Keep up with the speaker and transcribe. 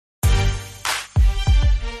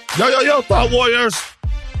Yo, Thought Warriors.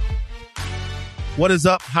 What is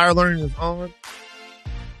up? Higher Learning is on.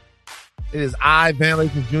 It is I, Van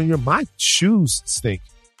Lathan Jr. My shoes stink.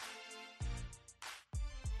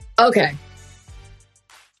 Okay.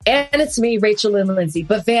 And it's me, Rachel and Lindsay.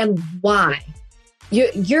 But Van, why?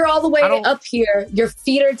 You're all the way up here. Your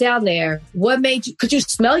feet are down there. What made you? Could you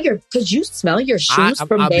smell your shoes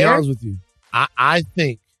from I'll there? be honest with you. I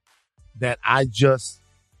think that I just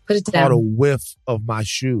caught a whiff of my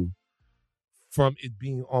shoe from it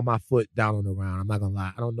being on my foot down on the ground. I'm not gonna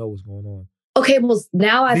lie. I don't know what's going on. Okay, well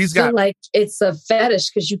now I feel like it's a fetish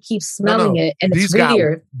because you keep smelling it and it's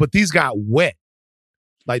weird. But these got wet,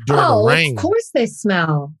 like during the rain. Of course they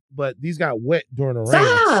smell. But these got wet during the rain,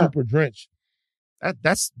 like super drenched.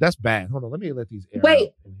 That's bad. Hold on, let me let these air out in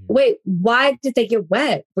here. Wait. Why did they get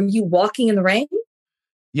wet? Were you walking in the rain?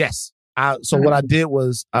 Yes. So what I did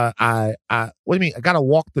was, what do you mean? I gotta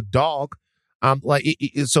walk the dog.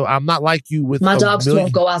 So I'm not like you with my dogs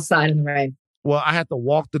won't go outside in the rain. Well, I had to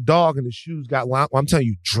walk the dog, and the shoes got. I'm telling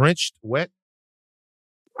you, drenched, wet.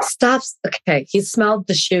 Stop. Okay, he smelled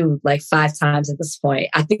the shoe like 5 times at this point.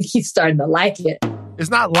 I think he's starting to like it.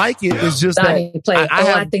 It's not like it. It's just that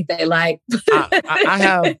I think they like.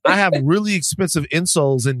 I have really expensive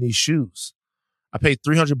insoles in these shoes. I paid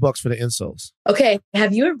 $300 for the insoles. Okay,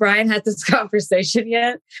 have you and Brian had this conversation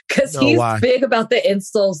yet? Because he's big about the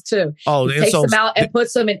insoles too. Oh, he takes them out and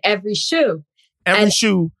puts them in every shoe. And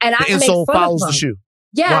the insole follows the shoe.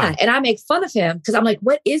 Yeah, Why? And I make fun of him because I'm like,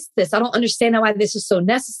 what is this? I don't understand why this is so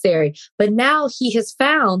necessary. But now he has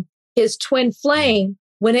found his twin flame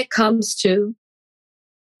when it comes to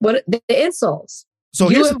the insoles. So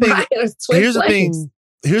here's the thing.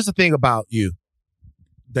 Here's the thing about you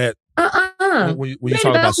that when you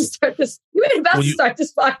talk about to start this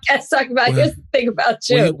podcast talking about here's the thing about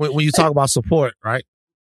you. When you talk about support, right?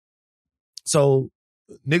 So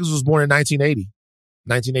niggas was born in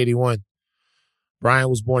 1981. Brian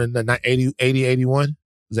was born in 80, 81.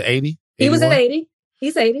 Was it 80? He was at 80.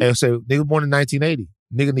 He's 80. And so nigga born in 1980.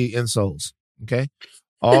 Nigga need insoles. Okay.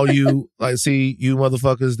 All you you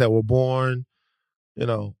motherfuckers that were born,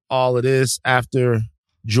 all of this after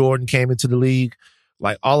Jordan came into the league,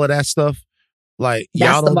 like all of that stuff. Like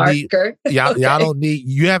y'all don't need, y'all don't need,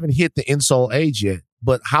 you haven't hit the insole age yet.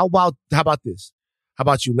 But how about this? How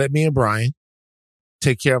about you let me and Brian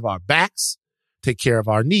take care of our backs, take care of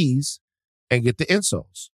our knees, and get the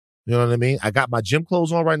insoles. You know what I mean? I got my gym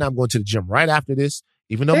clothes on right now. I'm going to the gym right after this,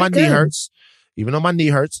 even though my knee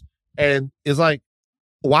hurts. And it's like,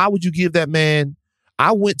 why would you give that man?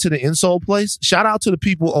 I went to the insole place. Shout out to the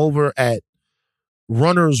people over at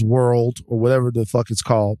Runner's World or whatever the fuck it's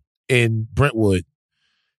called in Brentwood.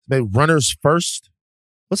 Maybe Runner's First.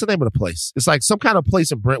 What's the name of the place? It's like some kind of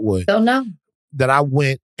place in Brentwood. Don't know. That I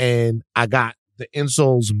went and I got the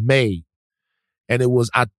insoles made. And it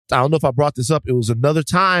was, I don't know if I brought this up. It was another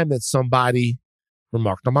time that somebody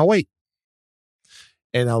remarked on my weight.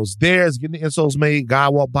 And I was there, getting the insoles made. Guy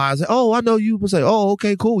walked by. I said, "Oh, I know you." I was like, "Oh,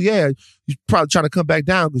 okay, cool. Yeah. You're probably trying to come back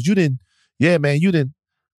down because you didn't. Yeah, man, you didn't.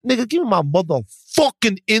 Nigga, give me my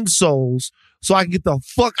motherfucking insoles so I can get the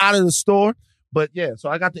fuck out of the store." But yeah, so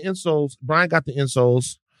I got the insoles. Brian got the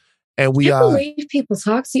insoles. And we, I can't believe people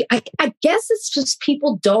talk to you. I guess it's just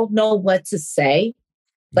people don't know what to say.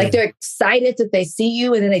 Like they're excited that they see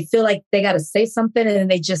you and then they feel like they got to say something and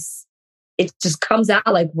then it just comes out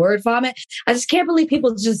like word vomit. I just can't believe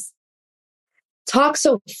people just talk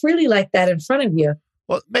so freely like that in front of you.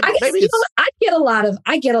 Well, I get a lot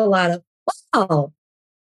of, wow,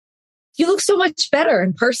 you look so much better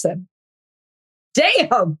in person.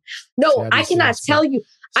 Damn. No, I cannot tell you.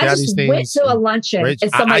 I just went to a luncheon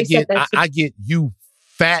and somebody said that. I get you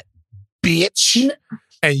fat bitch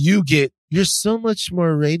and you're so much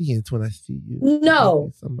more radiant when I see you.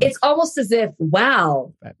 No, it's almost as if,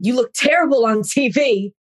 wow, you look terrible on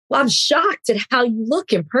TV. Well, I'm shocked at how you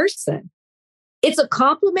look in person. It's a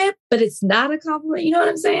compliment, but it's not a compliment. You know what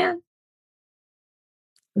I'm saying?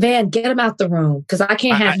 Van, get him out the room because I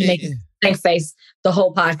can't have you make a stank face the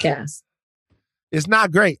whole podcast. It's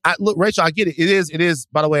not great. Look, Rachel, I get it. It is,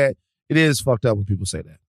 by the way, it is fucked up when people say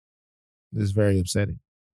that. It's very upsetting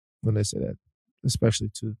when they say that, especially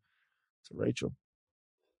to Rachel.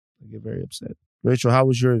 I get very upset. Rachel, how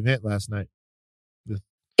was your event last night?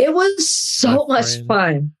 It was so much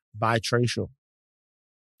fun. By Tracial.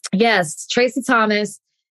 Yes, Tracy Thomas,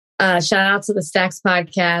 shout out to the Stacks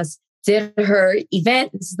podcast, did her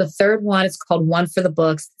event. This is the third one. It's called One for the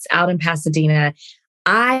Books. It's out in Pasadena.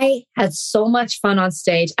 I had so much fun on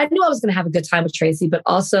stage. I knew I was going to have a good time with Tracy, but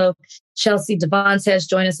also Chelsea Devontes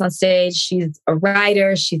joined us on stage. She's a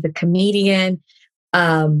writer. She's a comedian.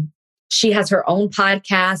 She has her own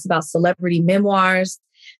podcast about celebrity memoirs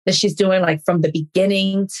that she's doing like from the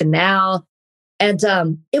beginning to now. And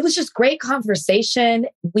it was just great conversation.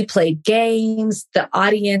 We played games. The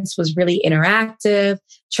audience was really interactive.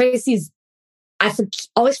 Tracy's,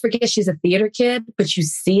 always forget she's a theater kid, but you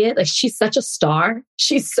see it. Like she's such a star.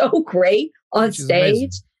 She's so great on stage.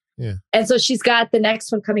 Amazing. Yeah. And so she's got the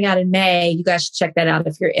next one coming out in May. You guys should check that out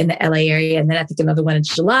if you're in the LA area. And then I think another one in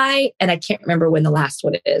July. And I can't remember when the last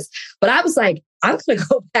one is. But I was like, I'm going to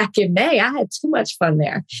go back in May. I had too much fun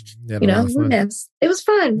there. It was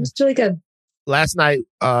fun. It was really good. Last night,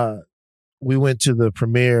 we went to the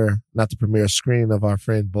not the premiere screening of our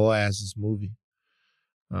friend Boaz's movie.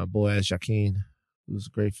 Boaz Yakin, who's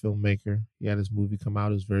a great filmmaker. He had his movie come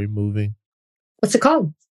out. It was very moving. What's it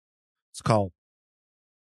called? It's called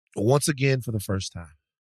Once Again for the First Time.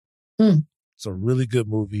 It's a really good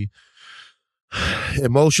movie.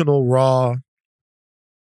 Emotional, raw.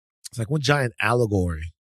 It's like one giant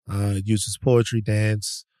allegory. It uses poetry,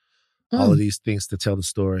 dance, all of these things to tell the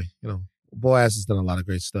story. You know, Boaz has done a lot of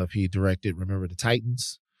great stuff. He directed Remember the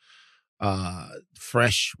Titans,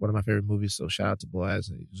 Fresh, one of my favorite movies. So shout out to Boaz.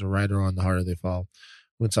 He was a writer on The Harder They Fall.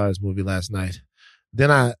 Went and saw his movie last night.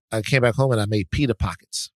 Then I came back home and I made pita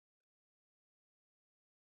pockets.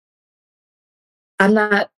 I'm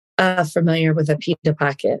not familiar with a pita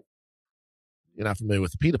pocket. You're not familiar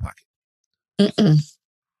with the pita pocket? Mm-mm.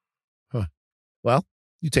 Huh. Well,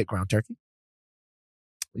 you take ground turkey.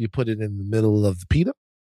 You put it in the middle of the pita.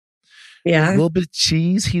 Yeah. A little bit of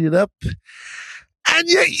cheese, heat it up. And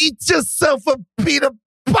you eat yourself a pita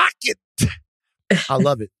pocket. I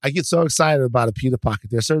love it. I get so excited about a pita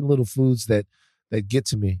pocket. There are certain little foods that get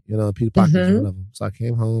to me. You know, a pita pocket is one of them. So I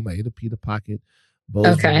came home, I ate a pita pocket.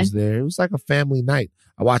 Bozeman was there. It was like a family night.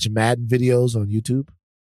 I watch Madden videos on YouTube.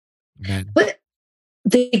 Madden. But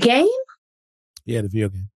the game? Yeah, the video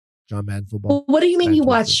game. John Madden football. What do you mean Madden you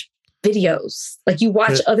watch videos? Like you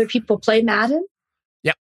watch other people play Madden?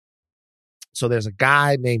 Yep. So there's a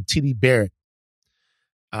guy named T.D. Barrett.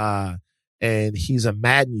 And he's a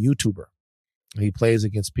Madden YouTuber. He plays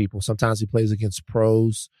against people. Sometimes he plays against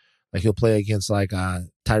pros. Like he'll play against like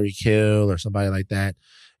Tyreek Hill or somebody like that.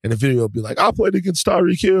 And the video will be like, I played against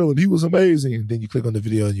Tyreek Hill and he was amazing. And then you click on the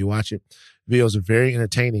video and you watch it. Videos are very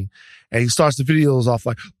entertaining. And he starts the videos off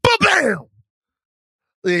like, bam!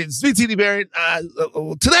 It's me, T.D. Barrett.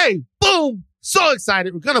 Today, boom! So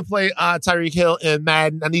excited. We're going to play Tyreek Hill in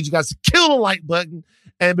Madden. I need you guys to kill the like button.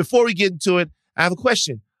 And before we get into it, I have a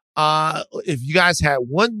question. If you guys had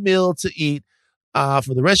one meal to eat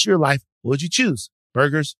for the rest of your life, what would you choose?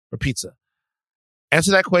 Burgers or pizza? Answer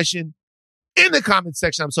that question in the comment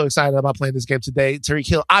section. I'm so excited about playing this game today. Tyreek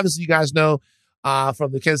Hill, obviously you guys know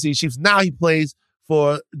from the Kansas City Chiefs. Now he plays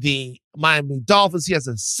for the Miami Dolphins. He has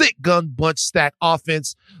a sick gun bunch stack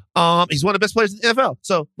offense. He's one of the best players in the NFL.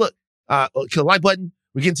 So look, kill the like button.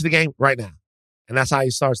 We get into the game right now. And that's how he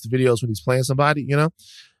starts the videos when he's playing somebody, you know?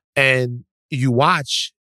 And you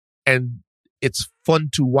watch, and it's fun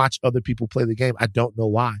to watch other people play the game. I don't know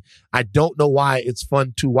why. I don't know why it's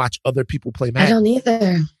fun to watch other people play Madden. I don't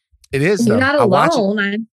either. It is. You're not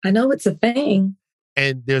alone. I know it's a thing.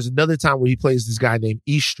 And there's another time where he plays this guy named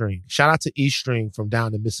E String. Shout out to E String from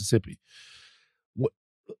down in Mississippi.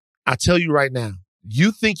 I tell you right now,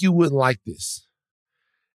 you think you wouldn't like this.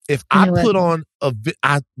 If I put on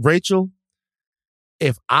Rachel,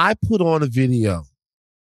 if I put on a video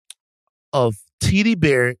of T.D.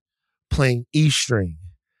 Barrett playing E String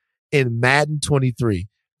in Madden 23,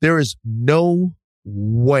 there is no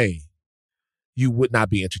way you would not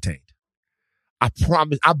be entertained. I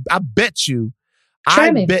promise. I bet you.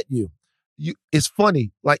 Bet you. It's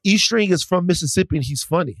funny. Like E String is from Mississippi and he's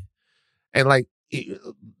funny. And like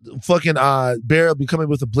fucking Barrett will be coming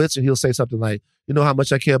with a blitz and he'll say something like, you know how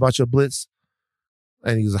much I care about your blitz?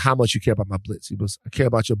 And he goes, how much you care about my blitz? He goes, I care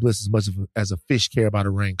about your blitz as much as a fish care about a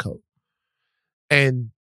raincoat. And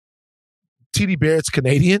T.D. Barrett's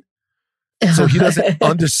Canadian, so he doesn't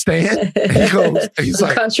understand. And he's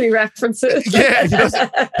like, country references. Yeah,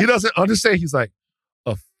 he doesn't understand. He's like,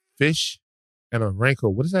 a fish and a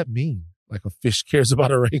raincoat. What does that mean? Like a fish cares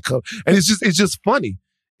about a raincoat, and it's just funny.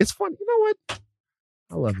 It's funny. You know what?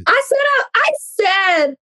 I love it. I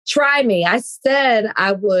said, try me. I said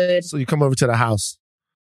I would. So you come over to the house,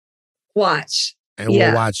 watch, and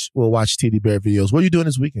we'll watch T.D. Barrett videos. What are you doing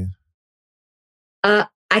this weekend?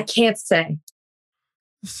 I can't say.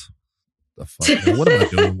 The fuck, man? What am I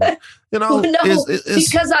doing? You know, no, because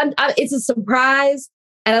it's a surprise,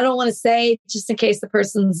 and I don't want to say just in case the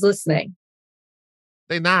person's listening.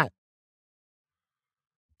 They're not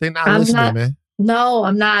listening, man. No,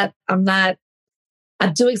 I'm not.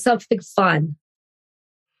 I'm doing something fun.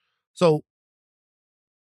 So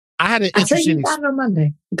I had an I'll tell you interesting. about it on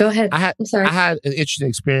Monday. Go ahead. I'm sorry. I had an interesting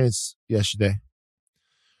experience yesterday.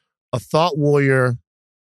 A thought warrior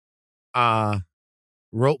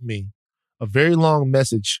wrote me a very long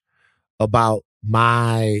message about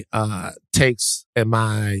my takes and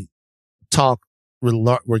my talk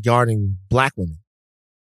regarding Black women.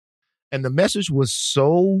 And the message was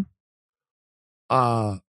so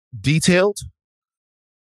detailed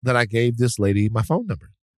that I gave this lady my phone number.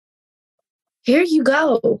 Here you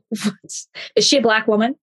go. Is she a Black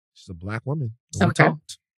woman? She's a Black woman. Okay.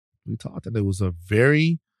 We talked, and it was a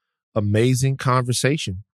very amazing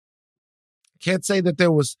conversation. Can't say that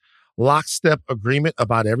there was lockstep agreement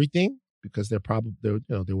about everything, because there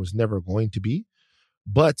was never going to be.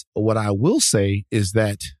 But what I will say is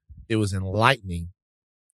that it was enlightening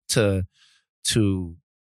to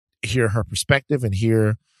hear her perspective and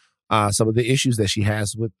hear some of the issues that she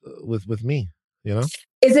has with me. You know,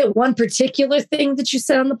 is it one particular thing that you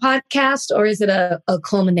said on the podcast, or is it a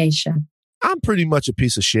culmination? I'm pretty much a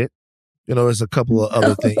piece of shit. You know, there's a couple of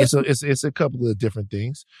other things. It's a couple of different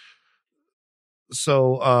things.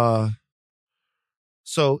 So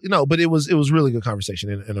you know, but it was really good conversation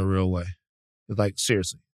in a real way, like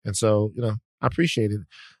seriously. And so, you know, I appreciate it.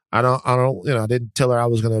 I don't, you know, I didn't tell her I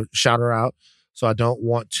was going to shout her out, so I don't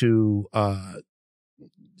want to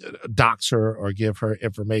dox her or give her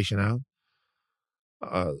information out.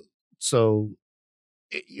 So,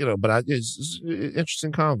 you know, but it's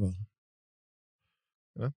interesting convo.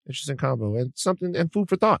 You know, interesting convo and food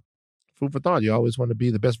for thought. Food for thought. You always want to be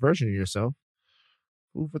the best version of yourself.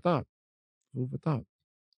 Food for thought. Food for thought.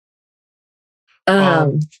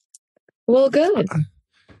 Well, good.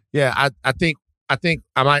 Yeah, I think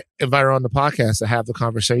I might invite her on the podcast to have the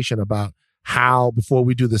conversation about how, before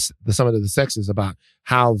we do the Summit of the Sexes, about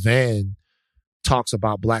how Van talks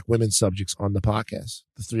about Black women subjects on the podcast.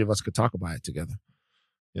 The three of us could talk about it together,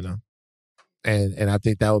 you know, and I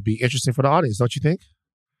think that would be interesting for the audience, don't you think?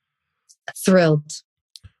 Thrilled.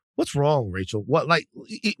 What's wrong, Rachel? What, like,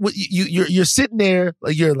 you're sitting there,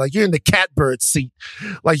 like you're in the catbird seat,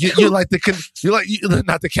 like you're like you're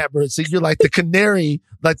not the catbird seat. You're like the canary,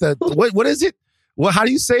 like the what is it? Well, how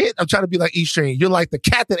do you say it? I'm trying to be like E-String. You're like the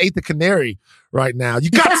cat that ate the canary right now. You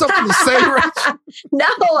got something to say, Rachel? No,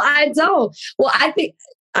 I don't. Well, I think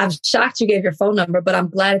I'm shocked you gave your phone number, but I'm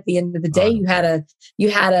glad at the end of the day you had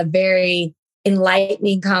a very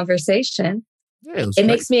enlightening conversation. Yeah, it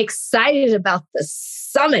makes me excited about the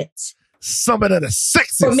summit. Summit of the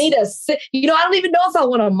Sexes. For me to sit, you know, I don't even know if I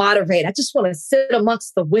want to moderate. I just want to sit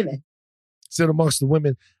amongst the women. Sit amongst the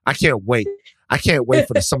women. I can't wait. I can't wait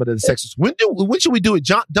for the Summit of the Sexes. When should we do it?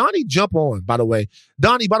 Donnie, jump on, by the way.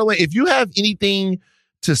 Donnie, by the way, if you have anything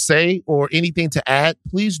to say or anything to add,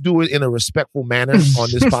 please do it in a respectful manner on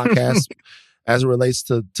this podcast as it relates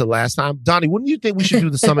to last time. Donnie, when do you think we should do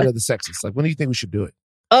the Summit of the Sexes? Like, when do you think we should do it?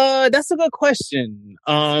 That's a good question.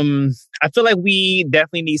 I feel like we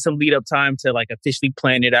definitely need some lead up time to like officially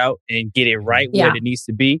plan it out and get it right where it needs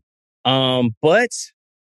to be. But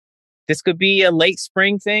this could be a late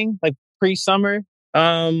spring thing, like pre-summer.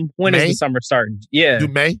 When is the summer starting? Yeah. Do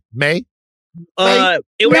May? It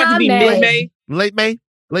would have to be mid-May. Late May?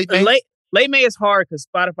 Late May is hard because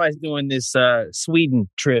Spotify's doing this Sweden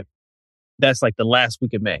trip. That's like the last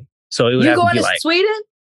week of May. So it would have to be like Sweden?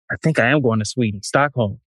 I think I am going to Sweden,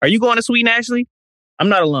 Stockholm. Are you going to Sweden, Ashley? I'm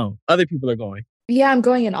not alone. Other people are going. Yeah, I'm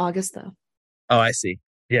going in August, though. Oh, I see.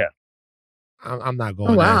 Yeah. I'm not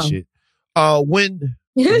going to that shit. When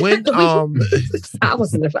I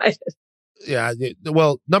wasn't invited. Yeah.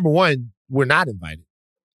 Well, number one, we're not invited.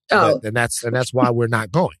 Oh. And that's why we're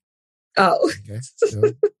not going. Oh. Okay. You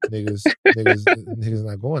know, niggas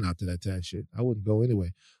not going out to that shit. I wouldn't go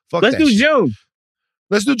anyway. Fuck Let's that do shit. June.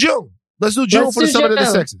 Let's do June. Let's do June for the Summit of the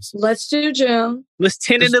Sexes. Let's do June. Let's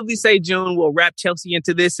tentatively say June. We'll wrap Chelsea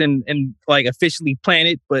into this and like officially plan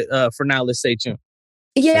it. But for now, let's say June.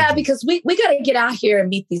 Yeah, because we got to get out here and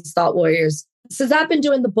meet these thought warriors. Since I've been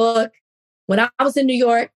doing the book, when I was in New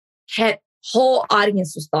York, had whole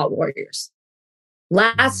audience was thought warriors.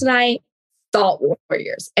 Last night, thought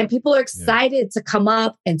warriors. And people are excited to come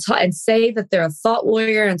up and talk and say that they're a thought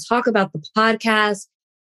warrior and talk about the podcast.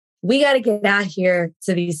 We got to get out here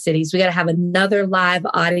to these cities. We got to have another live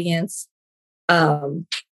audience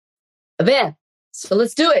event. So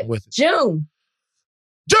let's do it. June.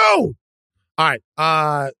 All right.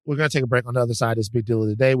 We're going to take a break. On the other side, this big deal of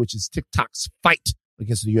the day, which is TikTok's fight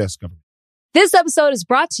against the U.S. government. This episode is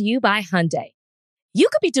brought to you by Hyundai. You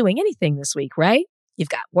could be doing anything this week, right? You've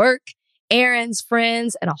got work, errands,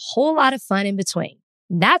 friends, and a whole lot of fun in between.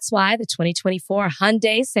 That's why the 2024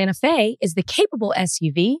 Hyundai Santa Fe is the capable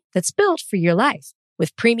SUV that's built for your life.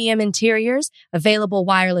 With premium interiors, available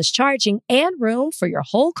wireless charging, and room for your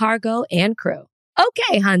whole cargo and crew.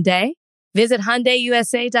 Okay, Hyundai. Visit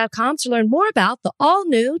HyundaiUSA.com to learn more about the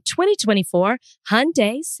all-new 2024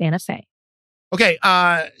 Hyundai Santa Fe. Okay,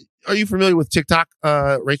 are you familiar with TikTok,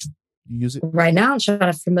 Rachel? You use it? Right now, I'm trying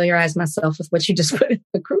to familiarize myself with what you just put in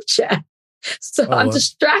the group chat. So I'm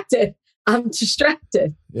distracted.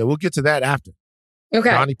 Yeah, we'll get to that after. Okay.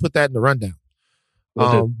 Ronnie, put that in the rundown.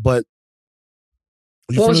 But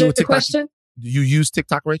what was your question? Do you use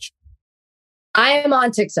TikTok, Rach? I am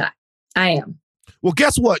on TikTok. I am. Well,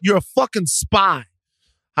 guess what? You're a fucking spy.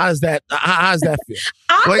 How does that feel?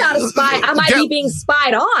 I'm not a spy. I might be being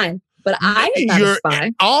spied on, but I am not a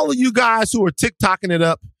spy. All of you guys who are TikToking it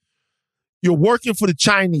up, you're working for the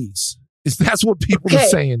Chinese. That's what people are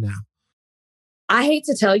saying now. I hate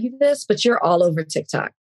to tell you this, but you're all over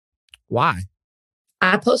TikTok. Why?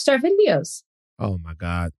 I post our videos. Oh, my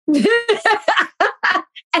God.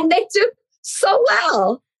 And they do so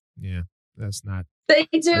well. Yeah, that's not. They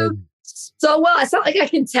do so well. It's not like I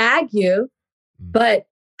can tag you, but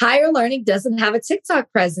Higher Learning doesn't have a TikTok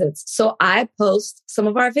presence. So I post some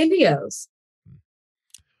of our videos.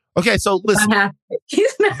 Okay, so listen.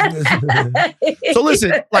 So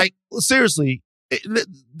listen, like, seriously,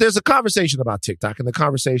 there's a conversation about TikTok, and the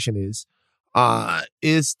conversation is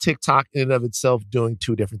TikTok in and of itself doing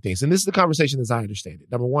two different things? And this is the conversation as I understand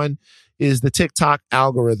it. Number one is the TikTok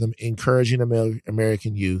algorithm encouraging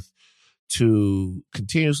American youth to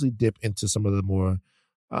continuously dip into some of the more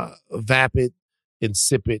vapid,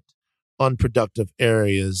 insipid, unproductive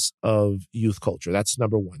areas of youth culture. That's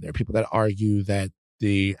number one. There are people that argue that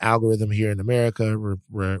the algorithm here in America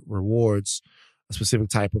rewards a specific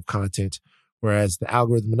type of content, whereas the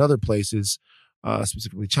algorithm in other places,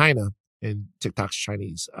 specifically China and TikTok's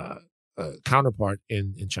Chinese counterpart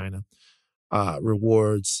in China,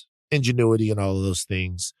 rewards ingenuity and all of those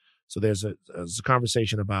things. So there's a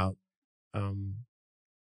conversation about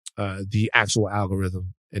the actual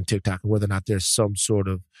algorithm in TikTok and whether or not there's some sort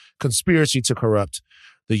of conspiracy to corrupt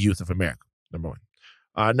the youth of America, number one.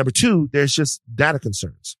 Number two, there's just data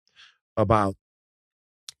concerns about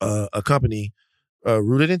a company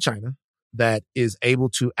rooted in China that is able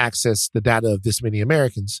to access the data of this many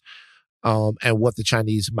Americans and what the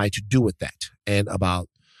Chinese might do with that, and about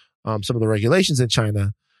some of the regulations in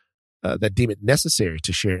China that deem it necessary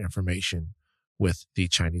to share information with the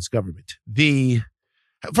Chinese government.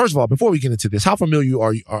 First of all, before we get into this, how familiar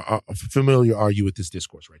are you with this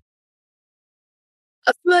discourse, right?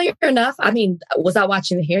 Familiar enough. I mean, was I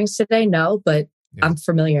watching the hearings today? No, but yeah. I'm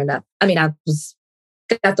familiar enough. I mean, I was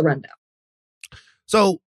got the rundown.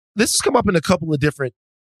 So this has come up in a couple of different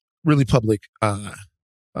really public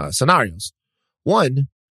scenarios. One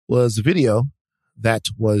was a video that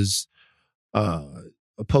was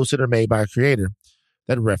posted or made by a creator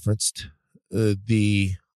that referenced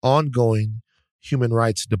the ongoing human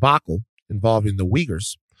rights debacle involving the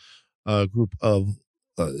Uyghurs, a group of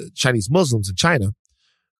Chinese Muslims in China,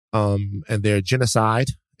 and their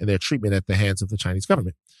genocide and their treatment at the hands of the Chinese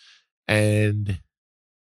government. And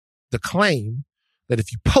the claim that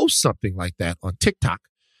if you post something like that on TikTok,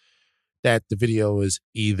 that the video is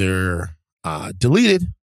either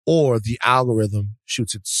deleted or the algorithm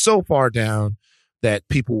shoots it so far down that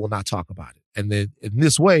people will not talk about it. And then in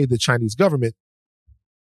this way, the Chinese government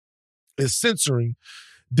is censoring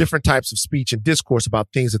different types of speech and discourse about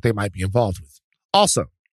things that they might be involved with. Also,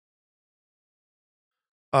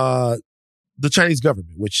 the Chinese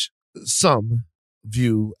government, which some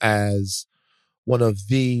view as one of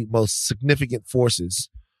the most significant forces,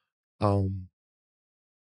 I'll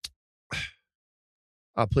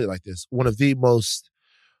put it like this, one of the most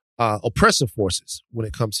oppressive forces when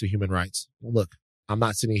it comes to human rights. Look, I'm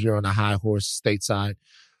not sitting here on a high horse stateside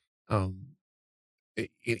in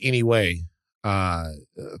any way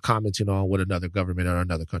commenting on what another government or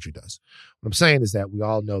another country does. What I'm saying is that we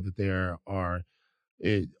all know that there are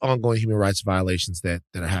ongoing human rights violations that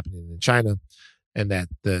are happening in China, and that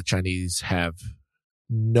the Chinese have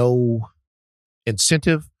no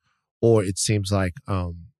incentive, or it seems like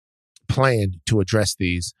planned to address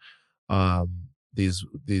these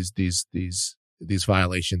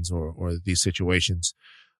violations or these situations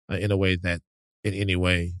in a way that in any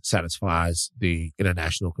way satisfies the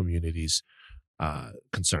international community's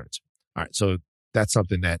concerns. All right, so that's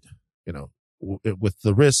something that, you know, with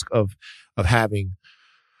the risk of having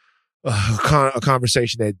a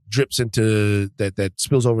conversation that drips into that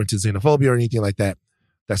spills over into xenophobia or anything like that,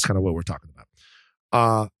 that's kind of what we're talking about.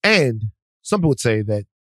 And some people would say that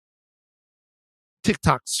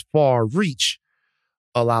TikTok's far reach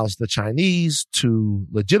allows the Chinese to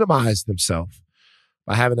legitimize themselves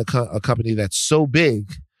by having a company that's so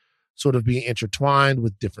big sort of being intertwined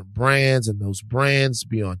with different brands, and those brands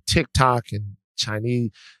be on TikTok and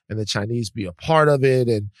the Chinese be a part of it.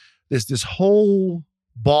 And there's this whole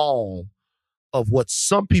ball of what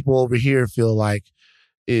some people over here feel like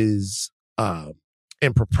is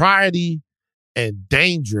impropriety and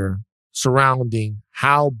danger surrounding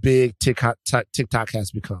how big TikTok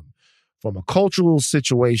has become, from a cultural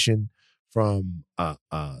situation, from a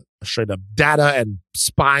straight up data and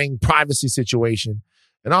spying privacy situation,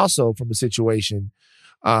 and also from a situation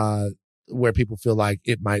where people feel like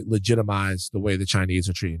it might legitimize the way the Chinese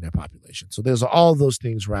are treating their population. So there's all those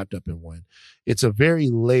things wrapped up in one. It's a very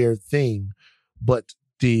layered thing, but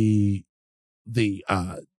it's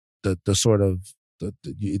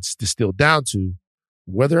distilled down to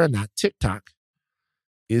whether or not TikTok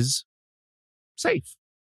is safe.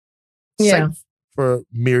 Yeah. Safe for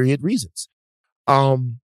myriad reasons.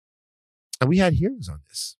 And we had hearings on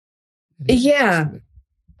this. Yeah.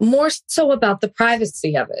 More so about the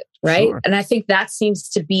privacy of it, right? Sure. And I think that seems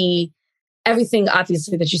to be everything,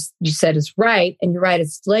 obviously, that you said is right. And you're right,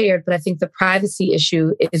 it's layered. But I think the privacy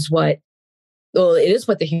issue is it is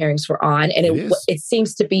what the hearings were on. And it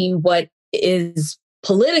seems to be what is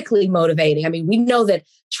politically motivating. I mean, we know that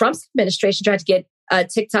Trump's administration tried to get a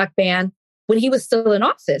TikTok ban when he was still in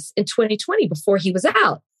office in 2020, before he was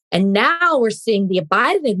out. And now we're seeing the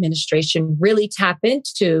Biden administration really tap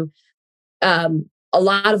into a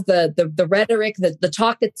lot of the rhetoric, the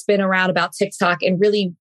talk that's been around about TikTok, and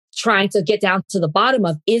really trying to get down to the bottom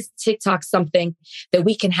of, is TikTok something that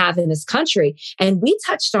we can have in this country? And we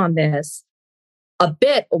touched on this a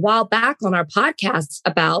while back on our podcast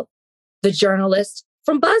about the journalist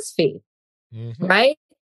from BuzzFeed, right?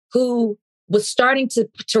 Who was starting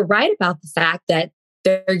to write about the fact that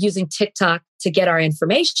they're using TikTok to get our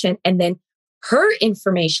information. And then her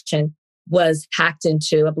information was hacked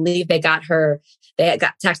into. I believe they got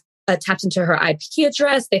tapped into her IP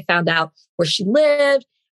address. They found out where she lived.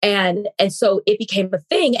 And so it became a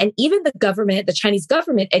thing. And even the Chinese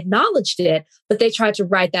government acknowledged it, but they tried to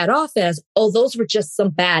write that off as, oh, those were just some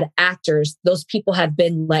bad actors. Those people have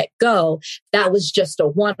been let go. That was just a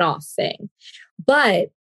one-off thing. But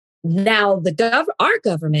now our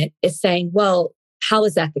government is saying, well, how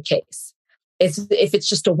is that the case? If it's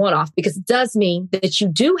just a one-off, because it does mean that you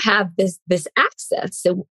do have this access.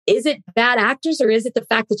 So is it bad actors, or is it the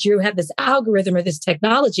fact that you have this algorithm or this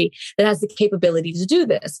technology that has the capability to do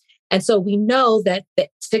this? And so we know that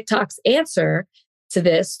TikTok's answer to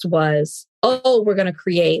this was, oh, we're going to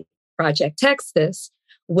create Project Texas,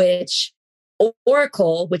 which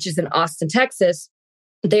Oracle, which is in Austin, Texas,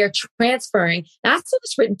 they're transferring. Now, I saw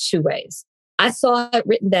this written two ways. I saw it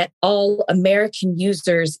written that all American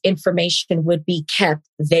users' information would be kept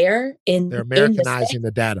there They're Americanizing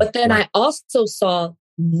the data. But then right. I also saw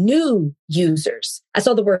new users. I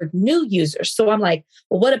saw the word new users. So I'm like,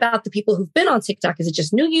 well, what about the people who've been on TikTok? Is it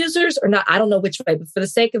just new users or not? I don't know which way, but for the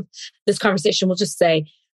sake of this conversation, we'll just say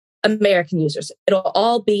American users. It'll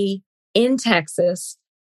all be in Texas,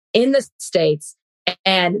 in the States,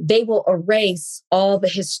 and they will erase all the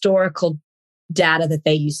historical data that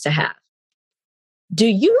they used to have. Do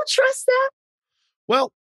you trust that?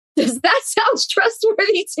 Well, does that sound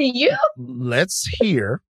trustworthy to you? Let's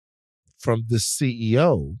hear from the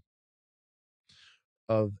CEO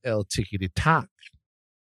of El TikTok,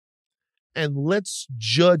 and let's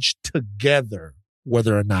judge together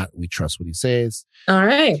whether or not we trust what he says. All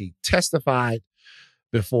right. He testified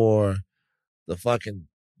before the fucking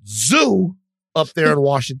zoo up there in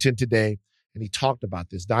Washington today, and he talked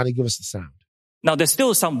about this. Donnie, give us the sound. Now, there's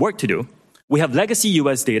still some work to do. We have legacy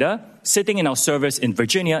US data sitting in our servers in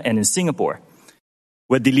Virginia and in Singapore.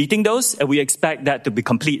 We're deleting those, and we expect that to be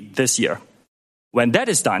complete this year. When that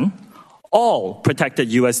is done, all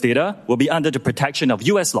protected US data will be under the protection of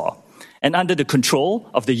US law and under the control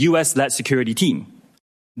of the US-led security team.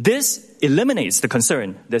 This eliminates the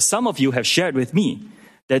concern that some of you have shared with me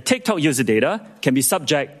that TikTok user data can be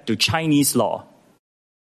subject to Chinese law.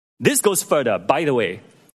 This goes further, by the way,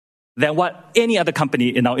 than what any other company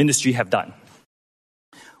in our industry have done.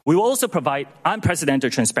 We will also provide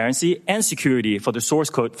unprecedented transparency and security for the source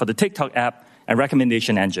code for the TikTok app and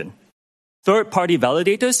recommendation engine. Third-party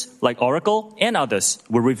validators like Oracle and others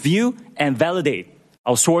will review and validate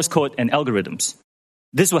our source code and algorithms.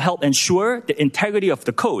 This will help ensure the integrity of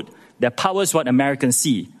the code that powers what Americans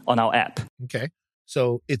see on our app. Okay.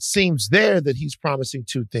 So it seems there that he's promising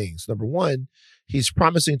two things. Number one, he's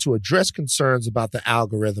promising to address concerns about the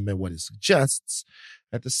algorithm and what it suggests.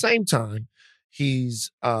 At the same time,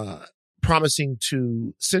 he's promising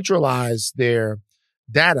to centralize their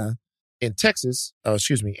data in Texas,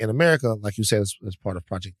 in America, like you said, as part of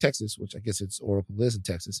Project Texas, which I guess it's Oracle is in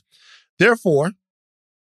Texas. Therefore,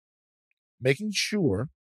 making sure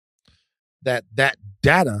that that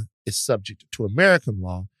data is subject to American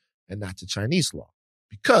law and not to Chinese law.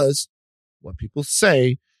 Because what people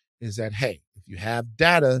say is that, hey, if you have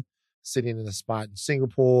data sitting in a spot in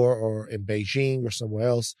Singapore or in Beijing or somewhere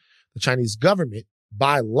else, the Chinese government,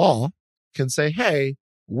 by law, can say, hey,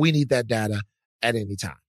 we need that data at any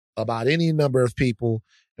time about any number of people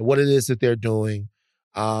and what it is that they're doing.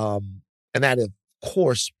 And that, of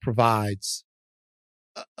course, provides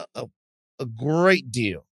a great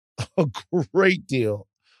deal of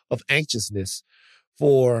anxiousness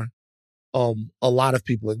for a lot of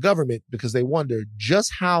people in government, because they wonder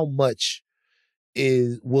just how much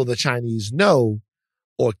will the Chinese know,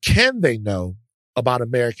 or can they know, about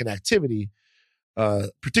American activity,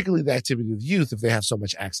 particularly the activity of the youth, if they have so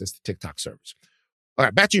much access to TikTok servers. All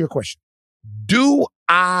right, back to your question. Do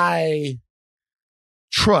I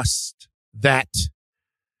trust that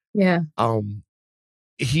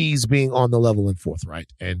he's being on the level and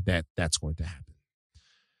forthright and that's going to happen?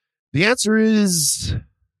 The answer is,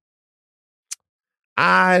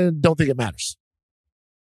 I don't think it matters.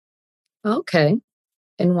 Okay.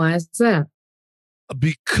 And why is that?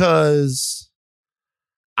 Because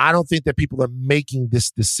I don't think that people are making this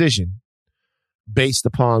decision based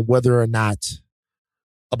upon whether or not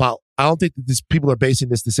I don't think that these people are basing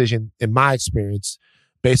this decision, in my experience,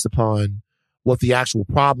 based upon what the actual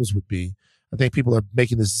problems would be. I think people are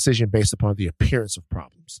making this decision based upon the appearance of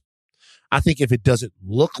problems. I think if it doesn't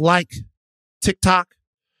look like TikTok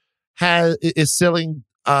is selling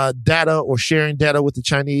data or sharing data with the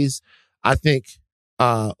Chinese, I think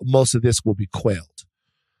most of this will be quelled.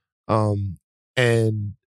 And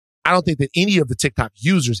I don't think that any of the TikTok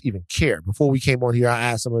users even care. Before we came on here, I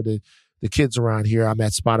asked some of the kids around here. I'm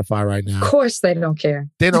at Spotify right now. Of course they don't care.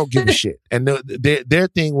 They don't give a shit. And their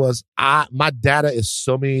thing was, my data is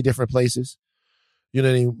so many different places. You know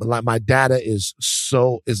what I mean? Like, my data is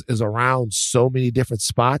around so many different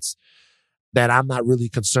spots that I'm not really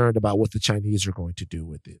concerned about what the Chinese are going to do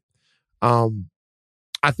with it. I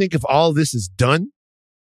think if all this is done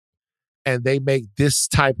and they make this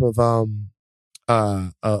type of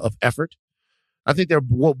effort, I think there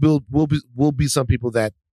will be some people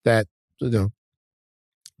that are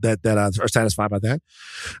satisfied by that.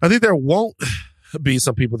 I think there won't be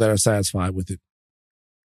some people that are satisfied with it.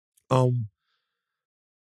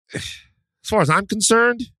 As far as I'm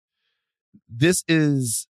concerned, this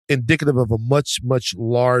is indicative of a much, much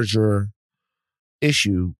larger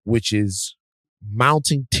issue, which is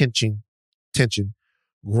mounting tension,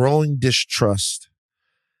 growing distrust,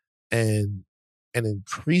 and an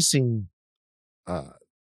increasing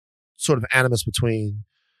sort of animus between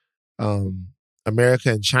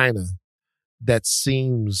America and China that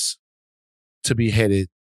seems to be headed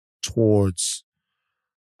towards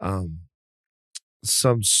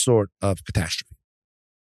some sort of catastrophe.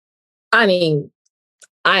 I mean,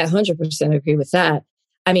 I 100% agree with that.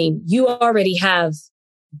 I mean, you already have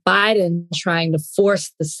Biden trying to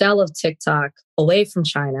force the sale of TikTok away from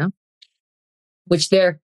China, which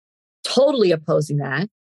they're totally opposing that.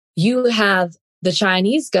 You have the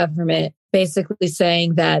Chinese government basically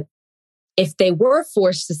saying that if they were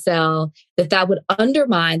forced to sell, that would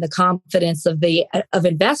undermine the confidence of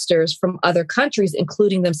investors from other countries,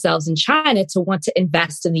 including themselves in China, to want to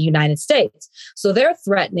invest in the United States. So they're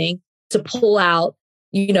threatening to pull out,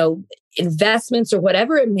 investments or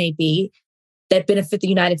whatever it may be that benefit the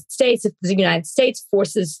United States if the United States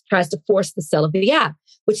tries to force the sale of the app,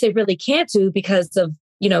 which they really can't do because of,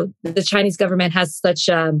 the Chinese government has such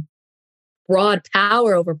broad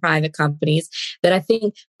power over private companies that I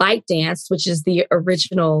think ByteDance, which is the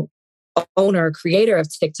original owner, creator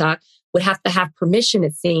of TikTok, would have to have permission,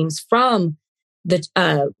 it seems, from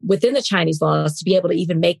within the Chinese laws to be able to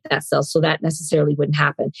even make that sale. So that necessarily wouldn't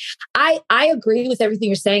happen. I agree with everything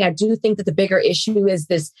you're saying. I do think that the bigger issue is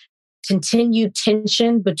this continued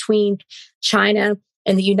tension between China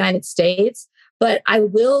and the United States. But I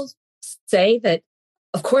will say that,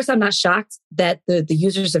 of course, I'm not shocked that the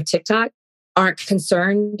users of TikTok aren't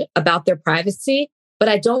concerned about their privacy, but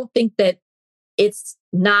I don't think that it's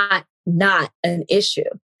not an issue.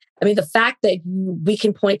 I mean, the fact that we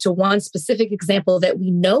can point to one specific example that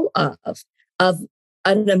we know of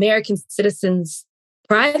an American citizen's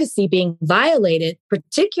privacy being violated,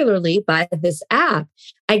 particularly by this app,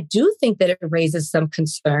 I do think that it raises some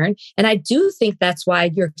concern. And I do think that's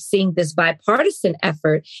why you're seeing this bipartisan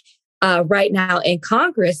effort right now in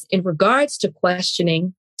Congress in regards to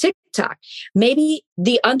questioning TikTok. Maybe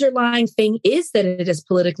the underlying thing is that it is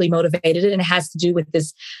politically motivated and it has to do with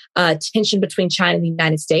this tension between China and the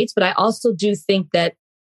United States. But I also do think that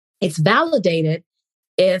it's validated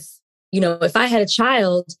if, if I had a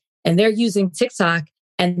child and they're using TikTok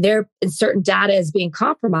and their certain data is being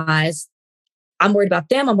compromised, I'm worried about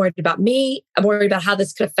them. I'm worried about me. I'm worried about how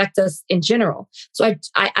this could affect us in general. So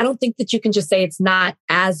I don't think that you can just say it's not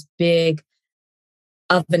as big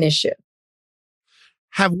of an issue.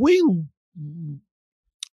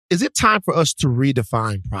 Is it time for us to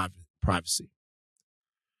redefine privacy?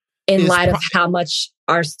 In light of how much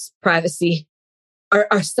our privacy,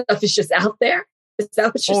 our stuff is just out there? Is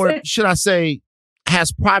that what you're saying? Or should I say,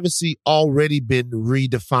 has privacy already been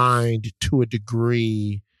redefined to a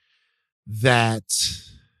degree that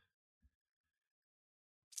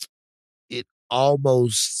it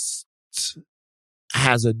almost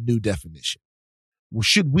has a new definition?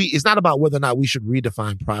 It's not about whether or not we should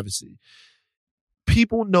redefine privacy.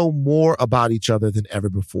 People know more about each other than ever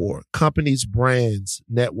before. Companies, brands,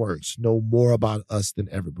 networks know more about us than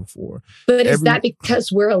ever before. But is that because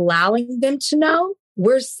we're allowing them to know?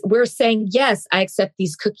 We're saying, yes, I accept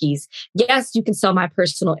these cookies. Yes, you can sell my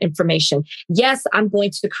personal information. Yes, I'm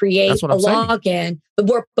going to create a login,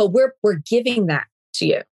 but we're giving that to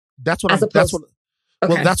you. That's what I'm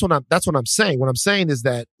saying. What I'm saying is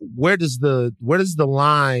that where does the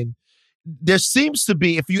line? There seems to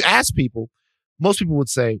be, if you ask people, most people would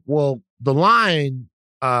say, well, the line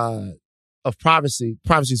of privacy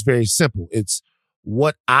is very simple. It's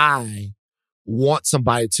what I want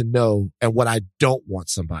somebody to know and what I don't want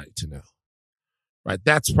somebody to know. Right?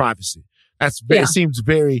 That's privacy. It seems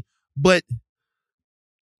very, but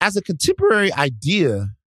as a contemporary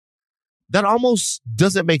idea, that almost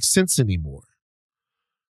doesn't make sense anymore.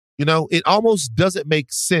 It almost doesn't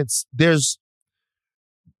make sense. There's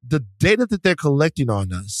the data that they're collecting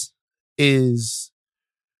on us is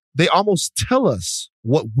they almost tell us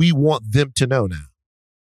what we want them to know now.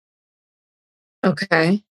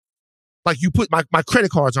 Okay. Like you put my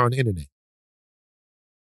credit cards are on the internet.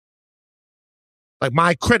 Like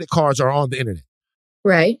my credit cards are on the internet.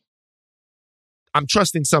 Right. I'm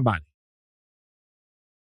trusting somebody.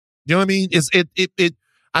 You know what I mean?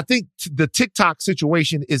 I think the TikTok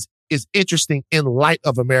situation is interesting in light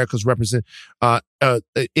of America's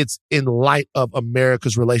it's in light of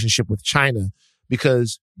America's relationship with China,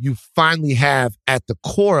 because you finally have at the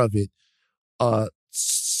core of it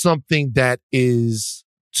something that is,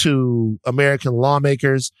 to American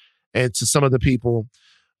lawmakers and to some of the people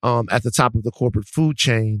at the top of the corporate food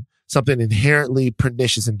chain, something inherently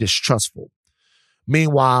pernicious and distrustful.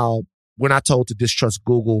 Meanwhile, we're not told to distrust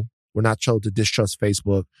Google. We're not told to distrust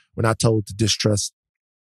Facebook. We're not told to distrust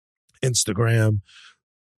Instagram.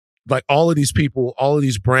 Like all of these people, all of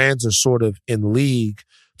these brands are sort of in league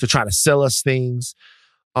to try to sell us things,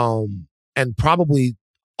 and probably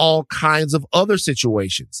all kinds of other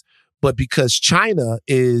situations. But because China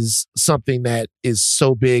is something that is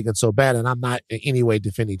so big and so bad, and I'm not in any way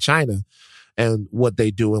defending China and what they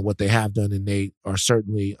do and what they have done, and they are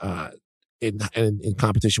certainly in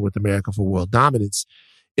competition with America for world dominance.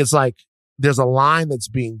 It's like there's a line that's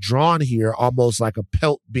being drawn here, almost like a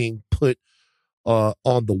pelt being put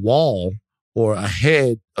on the wall, or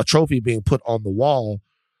a trophy being put on the wall,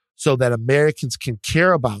 so that Americans can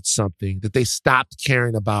care about something that they stopped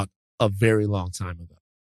caring about a very long time ago.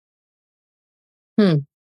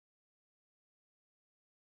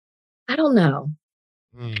 I don't know.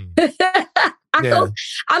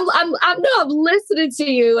 I'm listening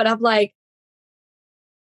to you and I'm like,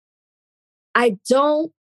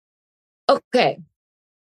 okay.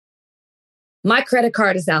 My credit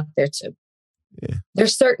card is out there too. Yeah.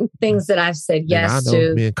 There's certain things that I've said yes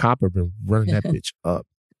to. Me and Copper been running that bitch up.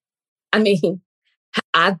 I mean,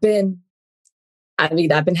 I've been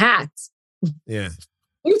hacked. Yeah.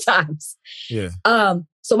 A few times. Yeah.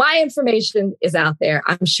 So my information is out there.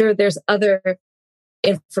 I'm sure there's other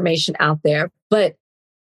information out there, but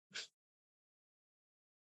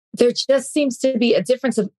there just seems to be a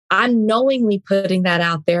difference of I'm knowingly putting that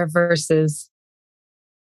out there versus,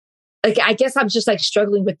 like, I guess I'm just like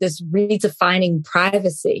struggling with this redefining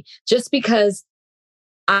privacy. Just because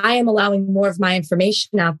I am allowing more of my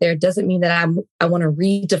information out there doesn't mean that I want to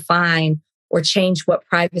redefine or change what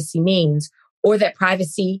privacy means, or that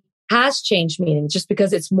privacy has changed meaning. Just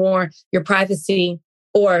because it's more, your privacy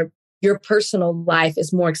or your personal life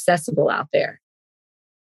is more accessible out there.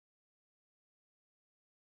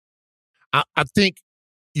 I think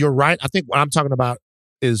you're right. I think what I'm talking about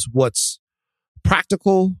is what's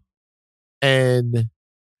practical, and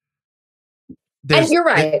you're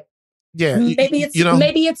right. Yeah. Maybe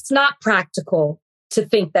it's not practical to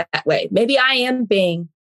think that way. Maybe I am being.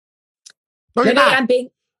 No, you're not. I'm being.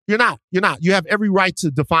 You're not. You're not. You have every right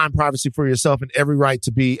to define privacy for yourself and every right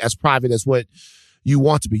to be as private as what you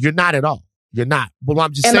want to be. You're not at all. You're not. But what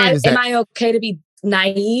I'm just saying is that... Am I okay to be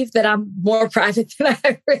naive that I'm more private than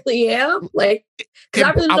I really am? Like, because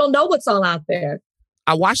I really don't know what's all out there.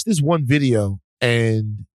 I watched this one video,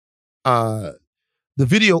 and the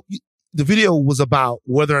video was about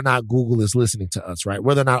whether or not Google is listening to us, right?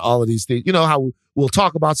 Whether or not all of these things, you know how we'll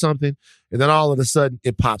talk about something and then all of a sudden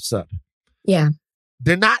it pops up. Yeah.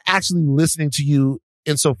 They're not actually listening to you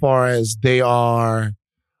insofar as they are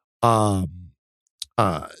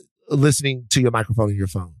listening to your microphone and your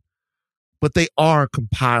phone. But they are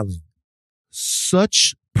compiling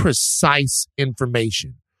such precise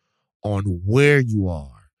information on where you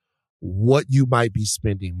are, what you might be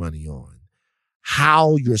spending money on,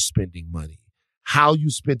 how you're spending money, how you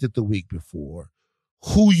spent it the week before,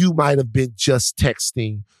 who you might have been just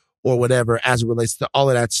texting or whatever as it relates to all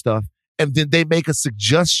of that stuff. And then they make a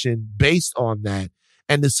suggestion based on that.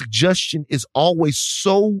 And the suggestion is always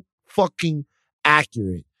so fucking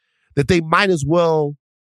accurate that they might as well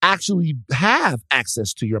actually have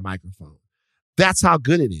access to your microphone. That's how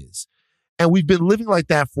good it is. And we've been living like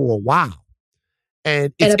that for a while.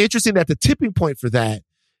 And it's interesting that the tipping point for that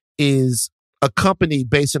is a company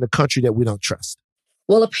based in a country that we don't trust.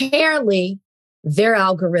 Well, apparently their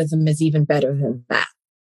algorithm is even better than that.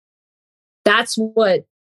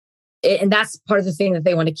 And that's part of the thing that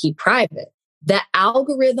they want to keep private. The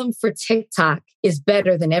algorithm for TikTok is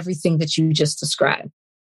better than everything that you just described.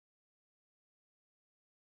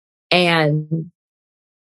 And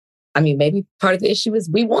I mean, maybe part of the issue is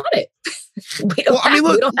we want it. we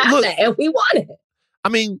don't have that, and we want it. I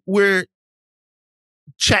mean, we're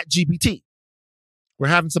Chat GPT. We're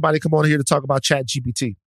having somebody come on here to talk about Chat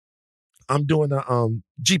GPT. I'm doing a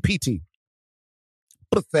GPT.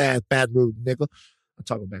 Put a bad mood, nigga. I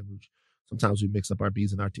talk about Baton Rouge. Sometimes we mix up our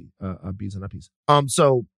B's and our T's, our B's and our P's.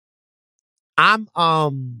 So I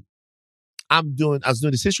was doing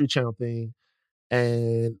this History Channel thing,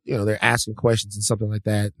 and you know they're asking questions and something like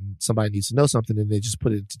that, and somebody needs to know something, and they just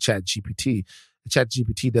put it into Chat GPT. Chat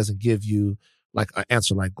GPT doesn't give you like an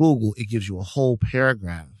answer like Google; it gives you a whole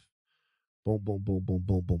paragraph, boom, boom, boom, boom,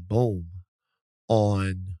 boom, boom, boom,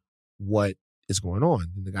 on what is going on.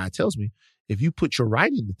 And the guy tells me, if you put your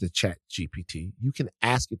writing into Chat GPT, you can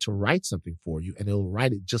ask it to write something for you and it'll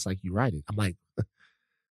write it just like you write it. I'm like,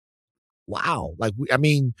 wow. Like, I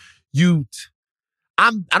don't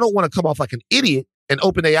want to come off like an idiot, and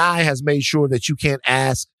OpenAI has made sure that you can't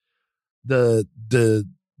ask the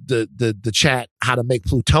chat how to make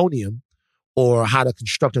plutonium or how to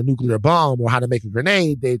construct a nuclear bomb or how to make a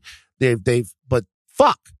grenade. But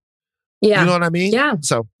fuck. Yeah. You know what I mean? Yeah.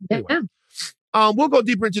 So anyway. Yeah. We'll go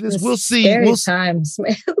deeper into this. We'll see. Times,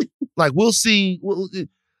 man. Like we'll see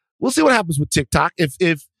what happens with TikTok. If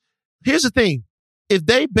here's the thing, if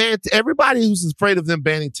they ban everybody who's afraid of them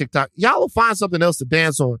banning TikTok, y'all will find something else to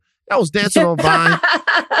dance on. Y'all was dancing on Vine.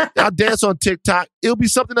 Y'all dance on TikTok. It'll be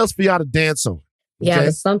something else for y'all to dance on. Okay? Yeah,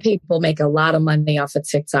 but some people make a lot of money off of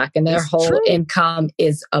TikTok, and their whole income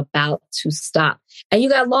is about to stop. And you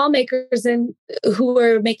got lawmakers who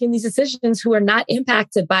are making these decisions who are not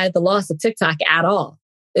impacted by the loss of TikTok at all.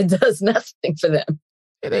 It does nothing for them.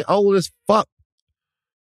 And they old as fuck.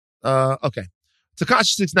 Okay.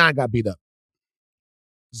 Tekashi 6ix9ine got beat up.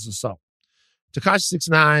 This is assault. Tekashi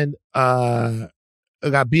 6ix9ine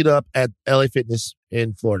got beat up at LA Fitness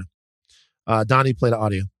in Florida. Donnie, play the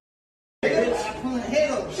audio.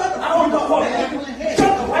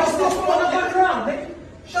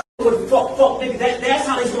 Fuck, nigga. That's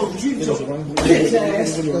how they supposed to treat you. Bitch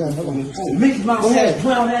ass. Mickey Mouse ass,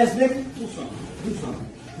 clown ass nigga. Do something.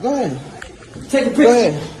 Go ahead. Take a picture. Go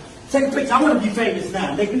ahead. Take a picture. I want to be famous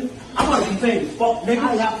now, nigga. I want to be famous. Fuck,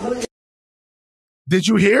 nigga. Did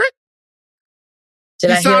you hear it?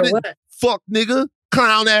 Did I hear what? Fuck, nigga.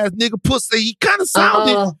 Clown ass nigga. Pussy. He kind of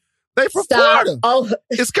sounded. They from Florida. Oh.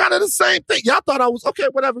 It's kind of the same thing. Y'all thought I was okay.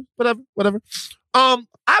 Whatever. I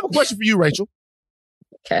have a question for you, Rachel.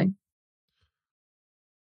 Okay.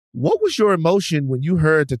 What was your emotion when you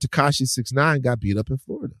heard that Tekashi 6ix9ine got beat up in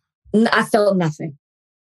Florida? I felt nothing.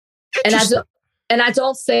 And I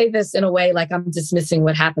don't say this in a way like I'm dismissing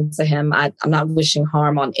what happened to him. I'm not wishing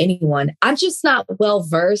harm on anyone. I'm just not well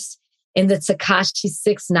versed in the Tekashi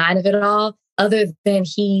 6ix9ine of it all, other than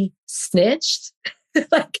he snitched.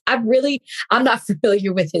 Like, I'm not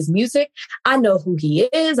familiar with his music. I know who he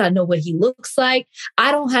is. I know what he looks like.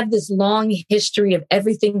 I don't have this long history of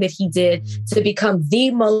everything that he did to become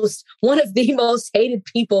one of the most hated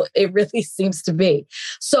people it really seems to be.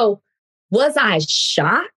 So was I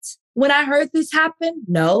shocked? when I heard this happen?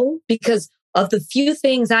 No, because of the few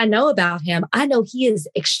things I know about him, I know he is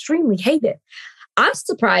extremely hated. I'm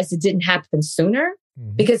surprised it didn't happen sooner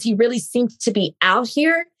because he really seemed to be out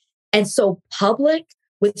here and so public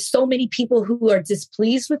with so many people who are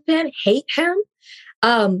displeased with him, hate him.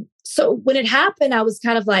 So when it happened, I was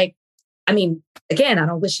kind of like, I mean, again, I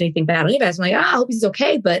don't wish anything bad on anybody. I'm like, I hope he's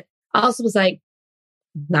okay. But I also was like,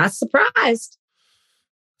 not surprised.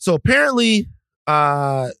 So apparently,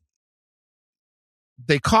 they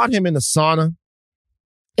caught him in the sauna.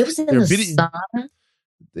 It was in the sauna?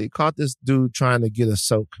 They caught this dude trying to get a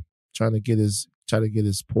soak, trying to get his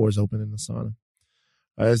pores open in the sauna.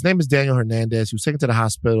 His name is Daniel Hernandez. He was taken to the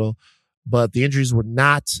hospital, but the injuries were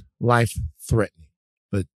not life-threatening.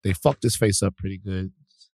 But they fucked his face up pretty good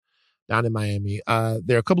down in Miami.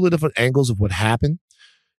 There are a couple of different angles of what happened.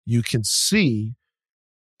 You can see,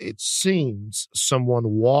 it seems, someone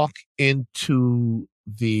walk into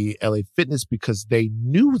the LA Fitness because they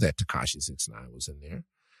knew that Tekashi 6ix9ine was in there.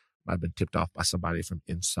 Might have been tipped off by somebody from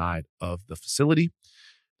inside of the facility.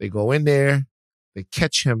 They go in there, they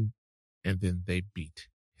catch him, and then they beat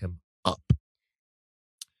him up.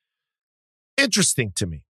 Interesting to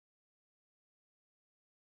me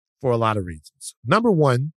for a lot of reasons. Number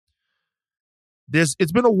one,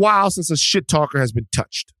 it's been a while since a shit talker has been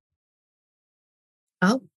touched.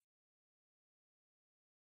 Oh.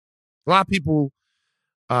 A lot of people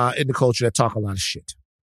in the culture that talk a lot of shit.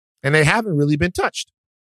 And they haven't really been touched.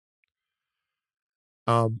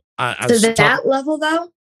 To that level, though?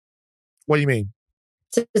 What do you mean?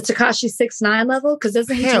 To the Tekashi 6ix9ine level? Because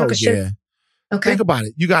doesn't he Hell talk a shit? Okay. Think about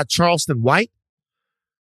it. You got Charleston White.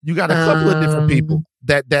 You got a couple of different people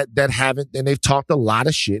that haven't, and they've talked a lot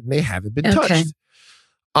of shit and they haven't been touched.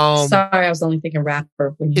 Sorry, I was only thinking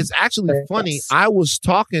rapper. It's actually funny. I was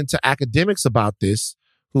talking to academics about this,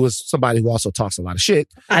 who is somebody who also talks a lot of shit.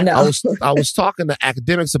 I know. I was talking to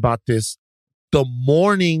academics about this the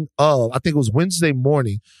morning of, I think it was Wednesday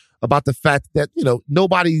morning, about the fact that,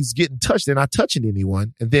 nobody's getting touched. They're not touching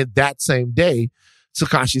anyone. And then that same day,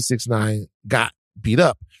 Tekashi 6ix9ine got beat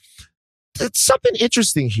up. It's something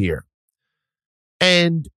interesting here.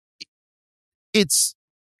 And it's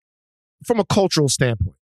from a cultural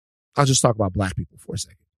standpoint. I'll just talk about black people for a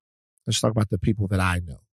second. Let's talk about the people that I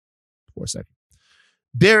know for a second.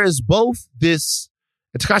 There is both this,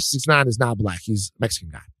 and Tekashi 6ix9ine is not black. He's a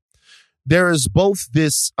Mexican guy. There is both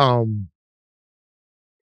this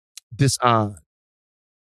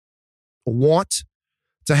want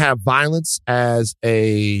to have violence as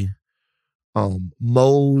a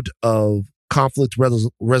mode of conflict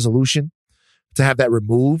resolution, to have that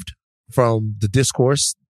removed from the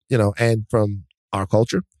discourse, and from our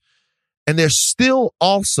culture. And there's still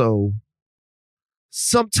also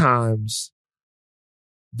sometimes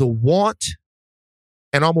the want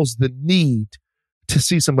and almost the need to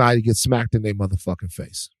see somebody get smacked in their motherfucking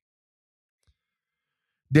face.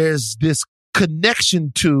 There's this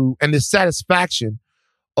connection to and this satisfaction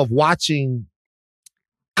of watching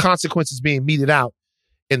consequences being meted out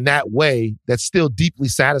in that way that's still deeply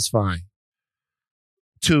satisfying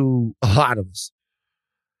to a lot of us.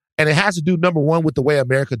 And it has to do, number one, with the way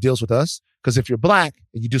America deals with us. Because if you're black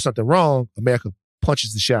and you do something wrong, America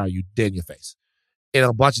punches the shit out of you dead in your face in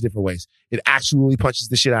a bunch of different ways. It actually punches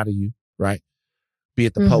the shit out of you, right? Be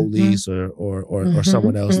it the police or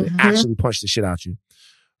someone else. They actually punch the shit out of you.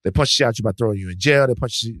 They punch the shit out of you by throwing you in jail. They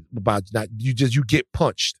punch you by you get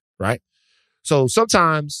punched, right? So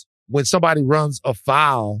sometimes when somebody runs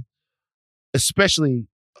afoul, especially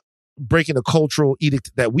breaking a cultural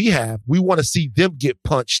edict that we have, we want to see them get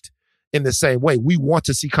punched in the same way. We want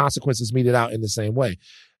to see consequences meted out in the same way.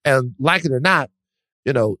 And like it or not,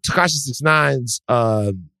 Tekashi 6ix9ine's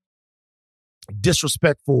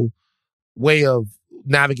disrespectful way of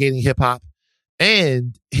navigating hip hop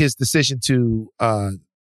and his decision to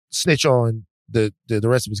snitch on the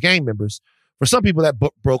rest of his gang members, for some people that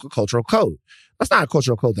broke a cultural code. That's not a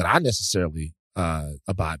cultural code that I necessarily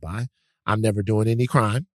abide by. I'm never doing any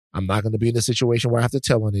crime. I'm not going to be in a situation where I have to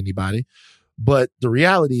tell on anybody. But the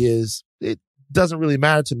reality is, it doesn't really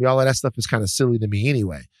matter to me. All of that stuff is kind of silly to me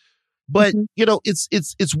anyway. But,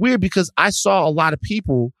 it's weird because I saw a lot of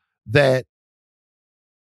people that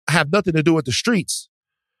have nothing to do with the streets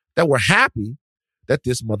that were happy that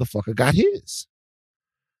this motherfucker got his.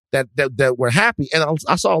 That were happy. And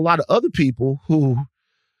I saw a lot of other people who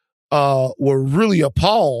were really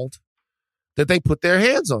appalled that they put their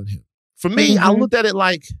hands on him. For me, I looked at it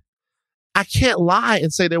like, I can't lie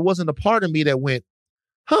and say there wasn't a part of me that went,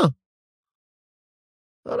 well,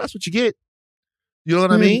 that's what you get. You know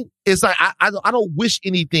what I mean? It's like, I don't wish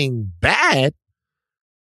anything bad.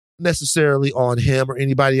 necessarily on him or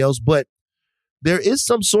anybody else, but there is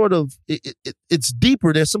some sort of, it's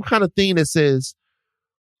deeper. There's some kind of thing that says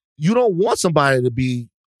you don't want somebody to be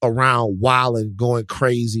around wilding, going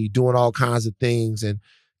crazy, doing all kinds of things and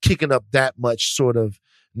kicking up that much sort of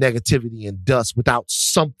negativity and dust without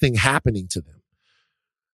something happening to them.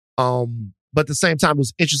 But at the same time, it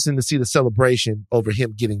was interesting to see the celebration over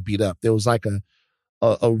him getting beat up. There was like a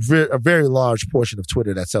very large portion of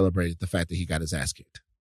Twitter that celebrated the fact that he got his ass kicked.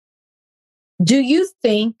 Do you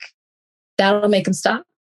think that'll make him stop?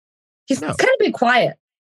 He's kind of been quiet.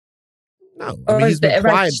 No, I mean, he's been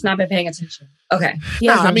quiet. Just not been paying attention. Okay.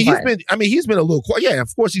 He's been a little quiet. Yeah,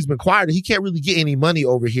 of course he's been quiet. He can't really get any money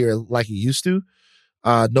over here like he used to.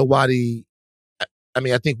 Nobody. I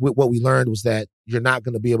mean, I think what we learned was that you're not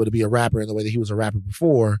going to be able to be a rapper in the way that he was a rapper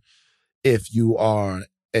before if you are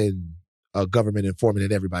a government informant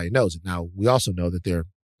and everybody knows it. Now, we also know that there are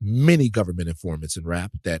many government informants in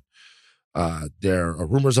rap that there are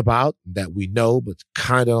rumors about that we know, but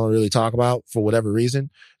kind of don't really talk about for whatever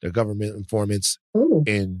reason. They're government informants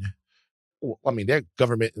they're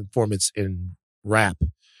government informants in rap.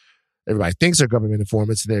 Everybody thinks they're government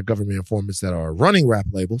informants, and they're government informants that are running rap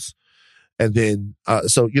labels. And then,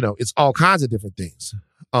 it's all kinds of different things.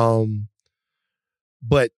 And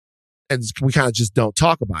we kind of just don't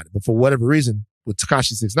talk about it. But for whatever reason, with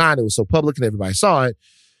Tekashi 6ix9ine, it was so public and everybody saw it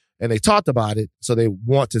and they talked about it. So they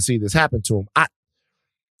want to see this happen to him.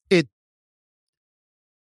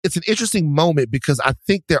 It's an interesting moment because I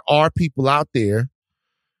think there are people out there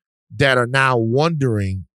that are now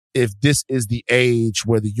wondering if this is the age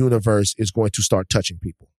where the universe is going to start touching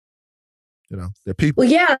people. There are people. Well,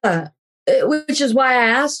 yeah. Which is why I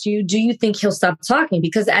asked you, do you think he'll stop talking?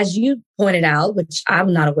 Because as you pointed out, which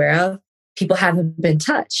I'm not aware of, people haven't been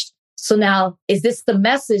touched. So now, is this the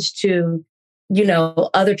message to,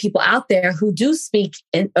 other people out there who do speak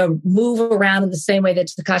and move around in the same way that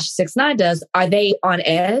Tekashi 6ix9ine does? Are they on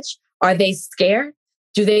edge? Are they scared?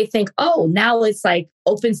 Do they think, oh, now it's like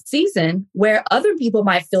open season where other people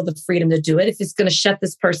might feel the freedom to do it if it's going to shut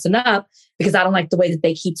this person up because I don't like the way that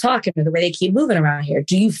they keep talking or the way they keep moving around here?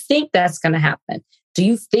 Do you think that's going to happen? Do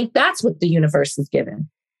you think that's what the universe is giving?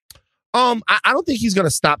 I don't think he's going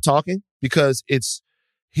to stop talking because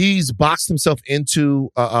he's boxed himself into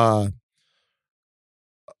a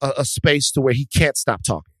space to where he can't stop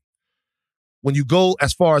talking. When you go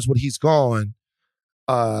as far as what he's gone,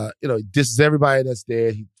 this is everybody that's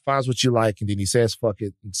there. He finds what you like and then he says, fuck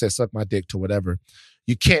it, and says, suck my dick to whatever.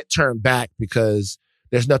 You can't turn back because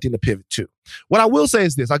there's nothing to pivot to. What I will say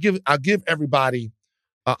is this. I'll give everybody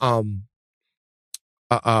a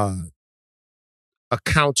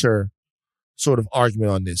counter sort of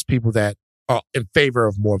argument on this. People that are in favor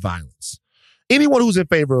of more violence. Anyone who's in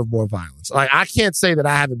favor of more violence. Like, I can't say that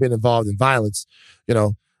I haven't been involved in violence.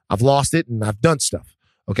 I've lost it and I've done stuff.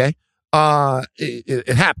 Okay.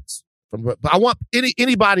 It happens. But I want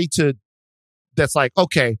anybody that's like,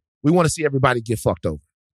 okay, we want to see everybody get fucked over.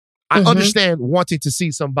 I understand wanting to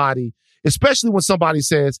see somebody, especially when somebody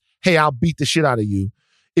says, hey, I'll beat the shit out of you.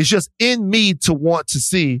 It's just in me to want to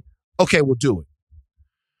see, okay, we'll do it.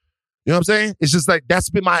 You know what I'm saying? It's just like, that's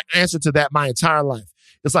been my answer to that my entire life.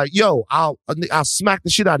 It's like, yo, I'll smack the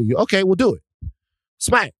shit out of you. Okay, we'll do it.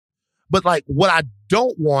 Smack. But like, what I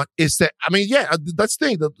don't want is that, that's the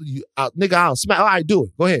thing. Nigga, I'll smack. All right, do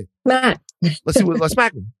it. Go ahead. Let's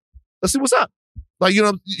smack me. Let's see what's up. Like, you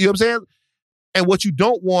know what I'm saying? And what you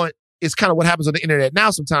don't want is kind of what happens on the internet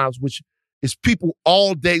now sometimes, which is people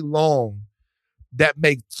all day long that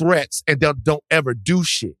make threats and don't ever do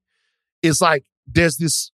shit. It's like,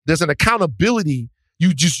 there's an accountability.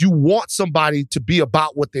 You want somebody to be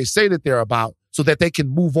about what they say that they're about so that they can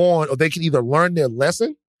move on or they can either learn their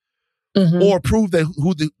lesson or prove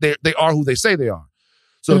that they are who they say they are.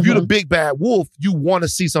 So if you're the big bad wolf, you want to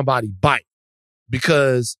see somebody bite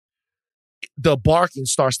because the barking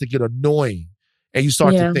starts to get annoying and you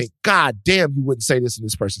start to think, God damn, you wouldn't say this in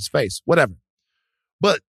this person's face, whatever.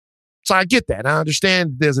 But so I get that. And I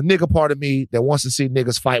understand there's a nigga part of me that wants to see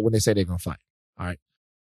niggas fight when they say they're going to fight. All right.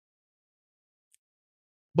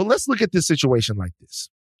 But let's look at this situation like this.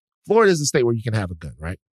 Florida is a state where you can have a gun,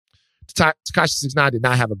 right? Tekashi 6ix9ine did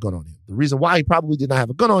not have a gun on him. The reason why he probably did not have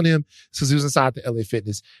a gun on him is because he was inside the LA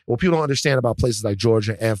Fitness. What people don't understand about places like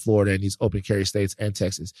Georgia and Florida and these open carry states and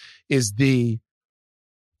Texas is the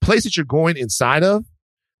place that you're going inside of,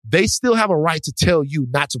 they still have a right to tell you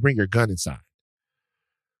not to bring your gun inside.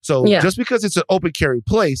 So just because it's an open carry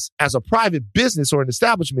place, as a private business or an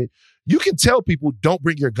establishment, you can tell people don't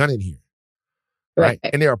bring your gun in here. Right.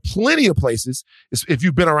 And there are plenty of places, if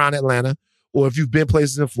you've been around Atlanta or if you've been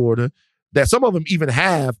places in Florida, that some of them even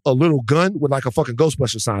have a little gun with like a fucking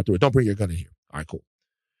Ghostbuster sign through it. Don't bring your gun in here. All right, cool.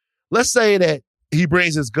 Let's say that he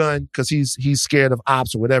brings his gun because he's scared of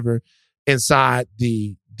ops or whatever inside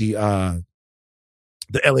the LA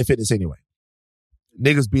Fitness anyway.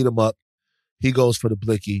 Niggas beat him up. He goes for the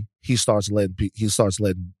blicky. He starts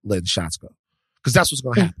letting shots go because that's what's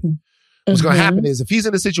going to happen. What's going to happen is if he's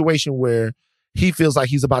in a situation where he feels like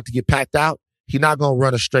he's about to get packed out, he's not going to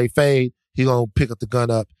run a straight fade. He's going to pick up the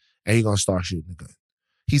gun up and he's going to start shooting the gun.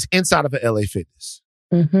 He's inside of an LA Fitness.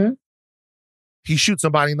 He shoots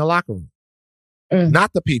somebody in the locker room,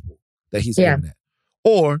 not the people that he's aiming at.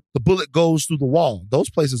 Or the bullet goes through the wall. Those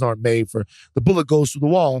places aren't made for the bullet goes through the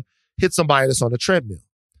wall, hits somebody that's on the treadmill.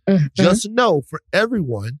 Just know for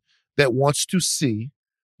everyone that wants to see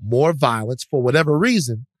more violence for whatever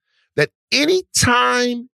reason, that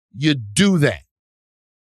anytime you do that,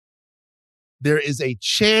 there is a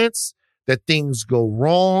chance that things go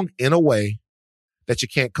wrong in a way that you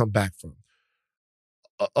can't come back from.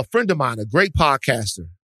 A friend of mine, a great podcaster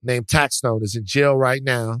named Taxstone, is in jail right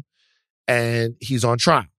now, and he's on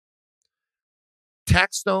trial.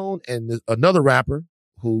 Taxstone and another rapper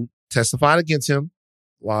who testified against him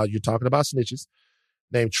while you're talking about snitches,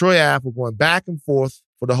 named Troy Ave, were going back and forth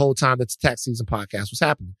for the whole time that the tax season podcast was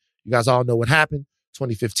happening. You guys all know what happened.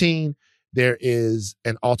 2015, there is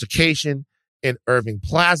an altercation in Irving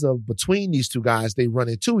Plaza between these two guys. They run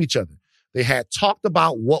into each other. They had talked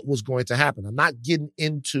about what was going to happen. I'm not getting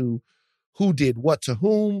into who did what to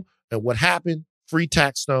whom and what happened. Free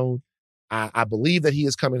Taxstone. I believe that he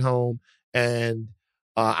is coming home, and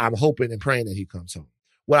I'm hoping and praying that he comes home.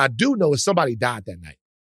 What I do know is somebody died that night,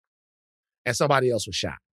 and somebody else was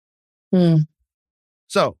shot.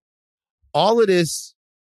 So all of this,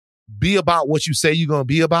 be about what you say you're going to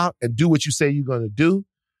be about and do what you say you're going to do.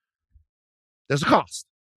 There's a cost.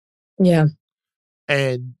 Yeah.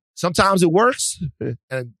 And sometimes it works.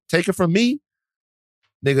 And take it from me,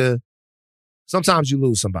 nigga, sometimes you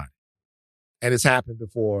lose somebody. And it's happened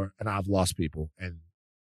before, and I've lost people, and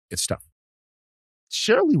it's tough.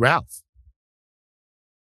 Shirley Ralph.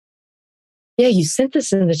 Yeah, you sent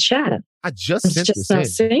this in the chat. I just sent this in. Not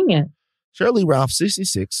seeing it. Shirley Ralph,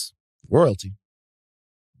 66, royalty.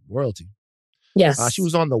 Yes. She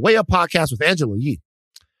was on the Way Up podcast with Angela Yee,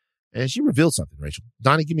 and she revealed something, Rachel.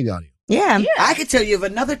 Donnie, give me the audio. Yeah. I could tell you of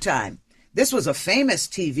another time. This was a famous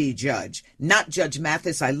TV judge, not Judge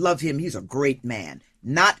Mathis. I love him. He's a great man.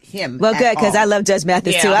 Not him. Well, good, because I love Judge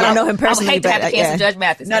Mathis too. I don't know him personally, I would hate to have to Judge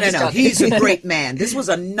Mathis. No. He's a great man. This was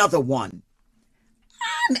another one.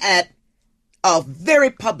 I'm at a very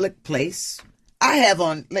public place. I have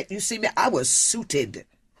on, like you see me, I was suited.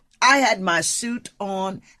 I had my suit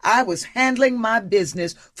on. I was handling my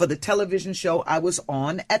business for the television show I was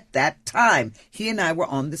on at that time. He and I were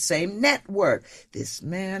on the same network. This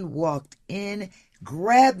man walked in,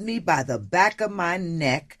 grabbed me by the back of my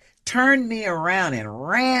neck, turned me around and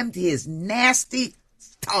rammed his nasty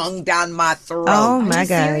tongue down my throat. Oh, my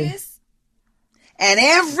God. Serious? And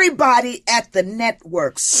everybody at the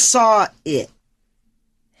network saw it.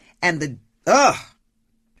 And the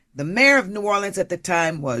mayor of New Orleans at the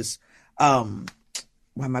time was, why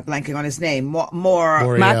am I blanking on his name? Mark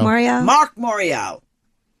Morial. Mark Morial.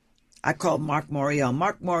 I called Mark Morial.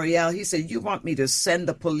 Mark Morial, he said, you want me to send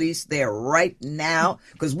the police there right now?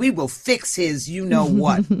 Because we will fix his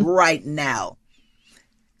you-know-what right now.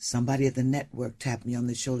 Somebody at the network tapped me on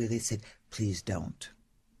the shoulder. They said, please don't.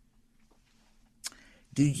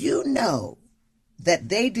 Do you know that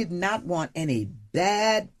they did not want any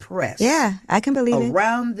bad press? Yeah, I can believe it.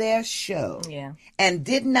 Around their show. Yeah. And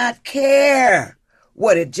did not care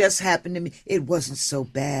what had just happened to me. It wasn't so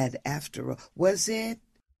bad after all. Was it?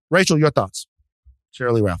 Rachel, your thoughts.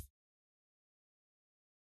 Shirley Ralph.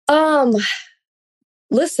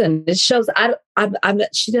 Listen, it shows. I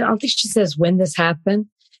don't think she says when this happened.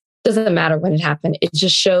 Doesn't matter when it happened. It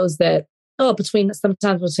just shows that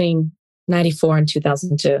sometimes between 94 and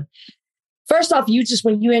 2002. First off,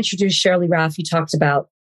 when you introduced Shirley Ralph, you talked about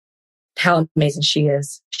how amazing she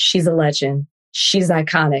is. She's a legend. She's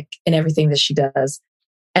iconic in everything that she does.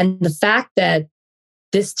 And the fact that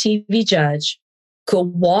this TV judge could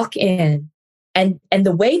walk in and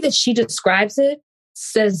the way that she describes it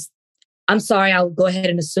says, I'm sorry, I'll go ahead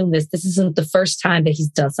and assume this isn't the first time that he's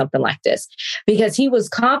done something like this, because he was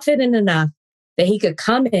confident enough that he could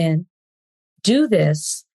come in, do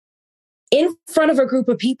this in front of a group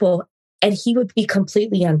of people, and he would be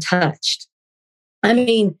completely untouched. I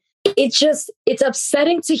mean, it's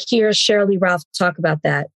upsetting to hear Shirley Ralph talk about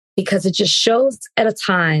that, because it just shows at a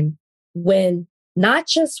time when not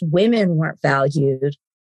just women weren't valued,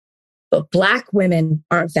 but Black women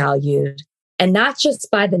aren't valued. And not just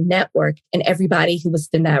by the network and everybody who was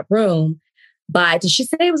in that room, did she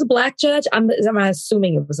say it was a black judge? I'm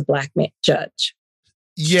assuming it was a black judge.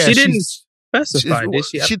 Yeah, she didn't specify, did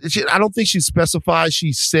she? I don't think she specified.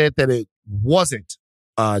 She said that it wasn't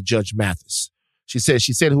Judge Mathis. She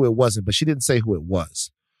said who it wasn't, but she didn't say who it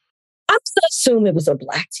was. I'm going to assume it was a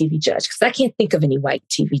black TV judge because I can't think of any white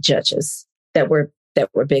TV judges that were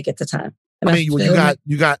big at the time.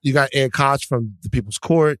 You got Ed Koch from the People's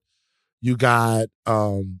Court. You got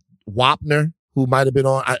Wapner, who might have been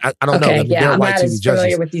on. I don't know. I'm not as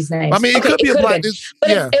familiar with these names. It could be a black.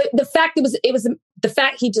 The fact it was the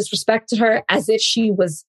fact he disrespected her as if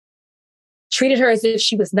treated her as if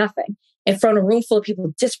she was nothing in front of a room full of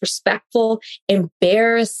people, disrespectful,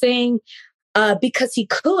 embarrassing, because he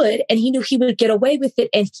could and he knew he would get away with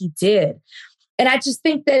it, and he did. And I just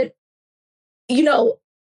think that,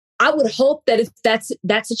 I would hope that if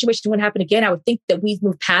that situation wouldn't happen again, I would think that we've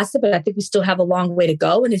moved past it, but I think we still have a long way to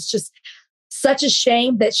go. And it's just such a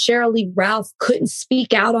shame that Sheryl Lee Ralph couldn't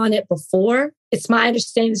speak out on it before. It's my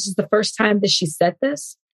understanding this is the first time that she said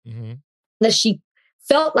this, that she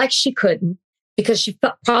felt like she couldn't because she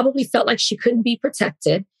probably felt like she couldn't be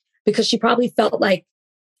protected, because she probably felt like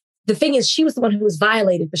the thing is, she was the one who was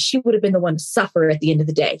violated, but she would have been the one to suffer at the end of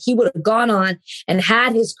the day. He would have gone on and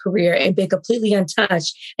had his career and been completely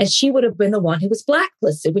untouched. And she would have been the one who was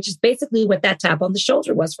blacklisted, which is basically what that tap on the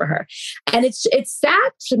shoulder was for her. And it's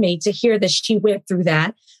sad to me to hear that she went through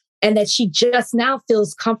that and that she just now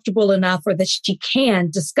feels comfortable enough or that she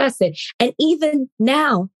can discuss it. And even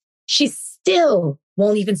now, she still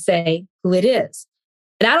won't even say who it is.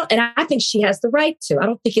 And I think she has the right to. I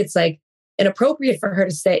don't think it's like inappropriate for her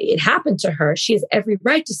to say it happened to her. She has every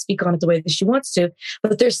right to speak on it the way that she wants to,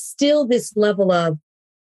 but there's still this level of,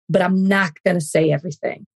 but I'm not going to say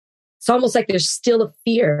everything. It's almost like there's still a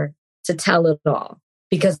fear to tell it all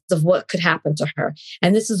because of what could happen to her.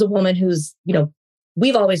 And this is a woman who's,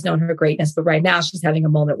 we've always known her greatness, but right now she's having a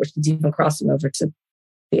moment where she's even crossing over to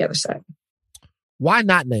the other side. Why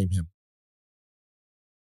not name him?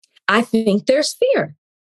 I think there's fear.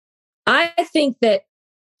 I think that,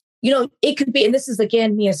 it could be, and this is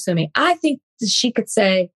again me assuming, I think that she could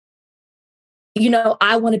say,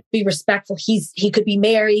 I want to be respectful. He could be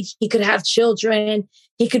married. He could have children.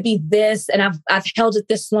 He could be this. And I've held it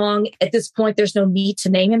this long. At this point, there's no need to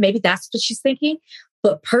name him. Maybe that's what she's thinking.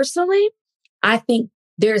 But personally, I think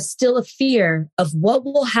there is still a fear of what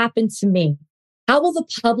will happen to me. How will the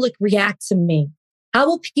public react to me? How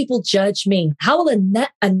will people judge me? How will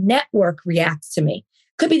a network react to me?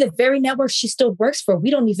 Could be the very network she still works for.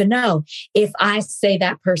 We don't even know if I say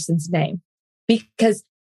that person's name. Because,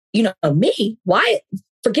 me, why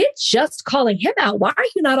forget just calling him out? Why are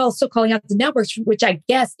you not also calling out the networks? Which I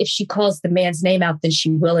guess if she calls the man's name out, then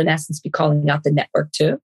she will in essence be calling out the network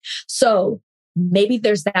too. So maybe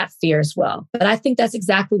there's that fear as well. But I think that's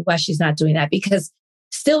exactly why she's not doing that, because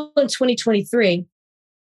still in 2023,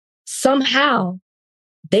 somehow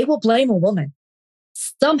they will blame a woman.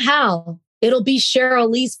 Somehow it'll be Sheryl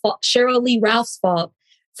Lee Ralph's fault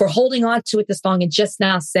for holding on to it this long and just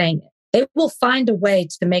now saying it. They will find a way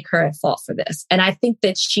to make her at fault for this. And I think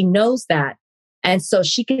that she knows that. And so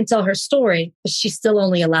she can tell her story, but she's still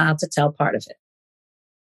only allowed to tell part of it.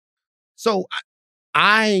 So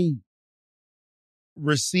I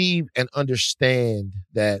receive and understand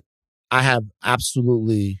that I have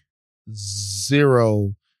absolutely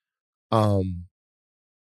zero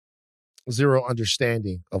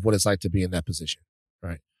understanding of what it's like to be in that position,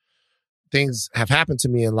 right? Things have happened to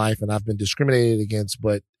me in life and I've been discriminated against,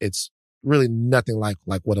 but it's really nothing like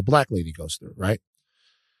what a black lady goes through, right?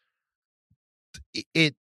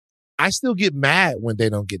 I still get mad when they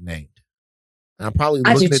don't get named. And I'm probably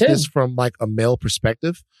looking at this from like a male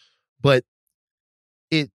perspective, but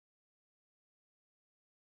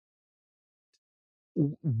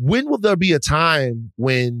when will there be a time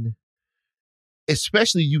when,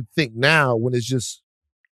 especially you think now, when it's just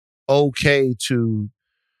okay to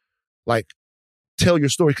like tell your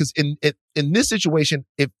story? Because in this situation,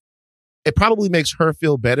 it probably makes her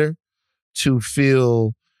feel better to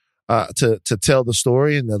feel to tell the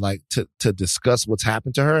story and to discuss what's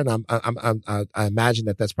happened to her. And I imagine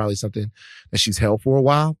that that's probably something that she's held for a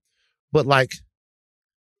while. But like,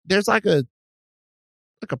 there's like a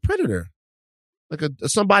predator, like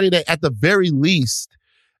somebody that at the very least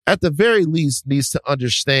needs to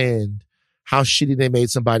understand how shitty they made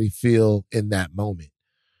somebody feel in that moment.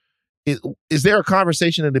 Is there a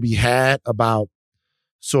conversation to be had about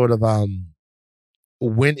sort of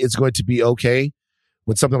when it's going to be okay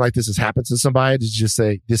when something like this has happened to somebody to just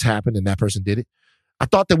say this happened and that person did it? I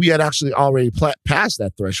thought that we had actually already passed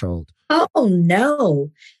that threshold. Oh, no.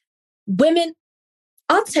 women,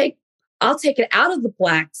 I'll take it out of the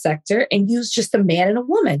Black sector and use just a man and a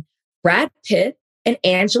woman, Brad Pitt and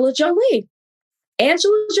Angela Jolie.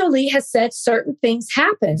 Angela Jolie has said certain things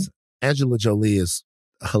happen. Angela Jolie is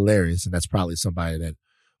hilarious, and that's probably somebody that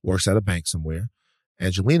works at a bank somewhere.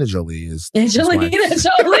 Angelina Jolie is Angelina Jolie.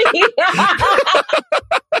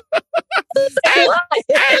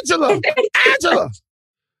 Angela.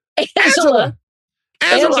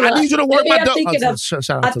 I need you to work Maybe my I'm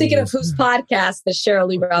thinking of whose podcast that Cheryl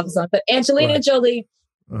Lee Ralph is on. But Angelina Jolie,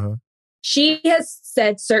 she has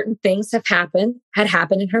said certain things had happened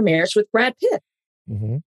in her marriage with Brad Pitt.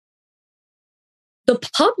 Mm-hmm. The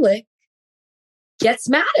public gets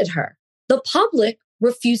mad at her. The public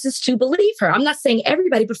refuses to believe her. I'm not saying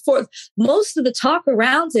everybody, but for most of the talk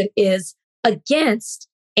around it is against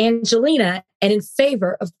Angelina and in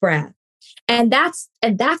favor of Brad. And that's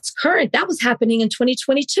current. That was happening in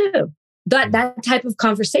 2022. That type of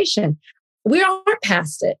conversation. We aren't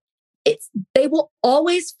past it. They will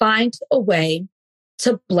always find a way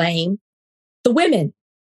to blame the women.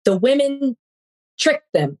 The women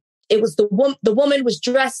tricked them. It was the woman was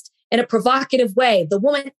dressed in a provocative way. The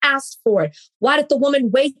woman asked for it. Why did the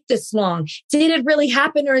woman wait this long? Did it really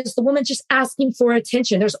happen, or is the woman just asking for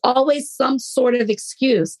attention? There's always some sort of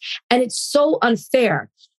excuse. And it's so unfair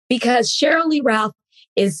because Cheryl Lee Ralph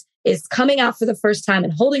is coming out for the first time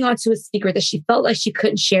and holding on to a secret that she felt like she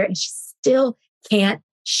couldn't share, and she still can't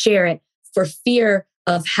share it for fear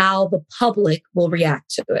of how the public will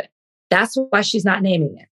react to it. That's why she's not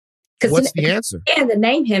naming it. What's the answer? And to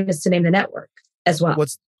name him is to name the network as well.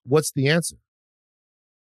 What's the answer?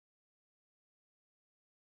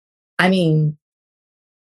 I mean,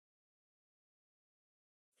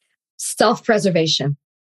 self-preservation.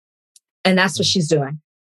 And that's what she's doing.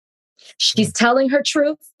 She's telling her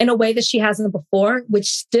truth in a way that she hasn't before, which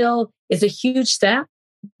still is a huge step,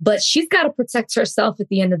 but she's got to protect herself at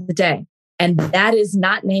the end of the day. And that is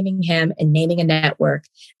not naming him and naming a network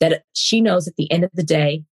that she knows at the end of the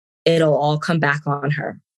day, it'll all come back on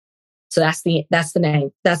her. So that's the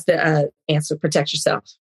name. That's the answer. Protect yourself.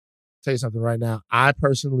 Tell you something right now. I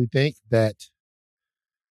personally think that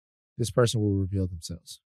this person will reveal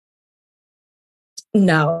themselves.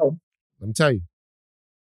 No. Let me tell you.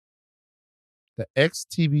 The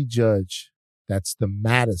ex-TV judge that's the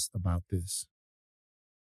maddest about this.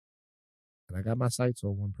 And I got my sights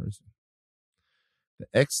on one person. The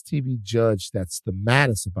ex-TV judge that's the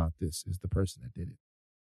maddest about this is the person that did it.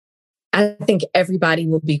 I think everybody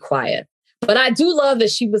will be quiet. But I do love that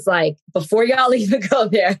she was like, before y'all even go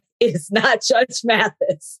there, it is not Judge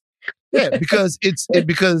Mathis. Yeah, because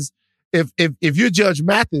because if you're Judge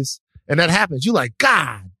Mathis and that happens, you're like,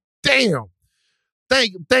 God damn.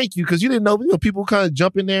 Thank you, because you didn't know, people kind of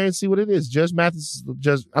jump in there and see what it is. Judge Mathis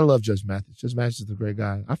I love Judge Mathis. Judge Mathis is a great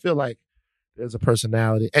guy. I feel like there's a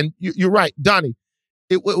personality. And you're right, Donnie,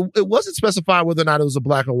 it wasn't specified whether or not it was a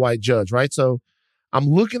black or white judge, right? So I'm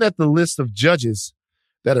looking at the list of judges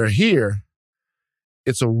that are here.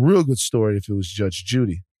 It's a real good story if it was Judge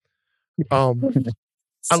Judy. I'm looking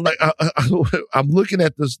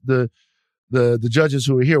at the judges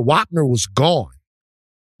who are here. Wapner was gone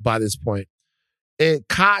by this point. Ed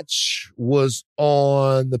Koch was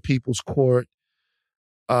on the People's Court.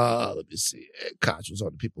 Let me see. Ed Koch was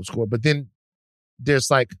on the People's Court. But then there's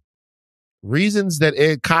like reasons that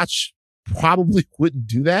Ed Koch probably wouldn't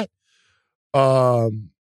do that.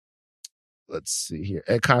 Let's see here.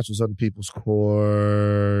 Ed Koch was on the People's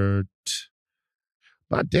Court.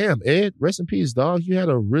 But damn, Ed, rest in peace, dog. You had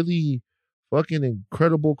a really fucking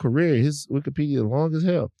incredible career. His Wikipedia long as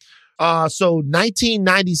hell. So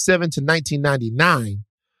 1997 to 1999,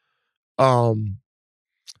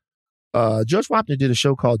 Judge Wapner did a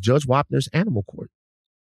show called Judge Wapner's Animal Court.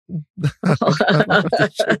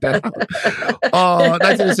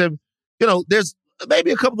 1997. There's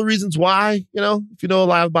maybe a couple of reasons why, if you know a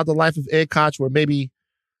lot about the life of Ed Koch, where maybe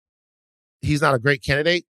he's not a great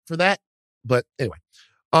candidate for that. But anyway,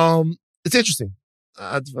 it's interesting.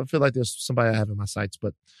 I feel like there's somebody I have in my sights,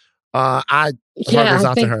 but I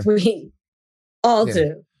think we all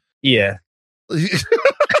do. Yeah.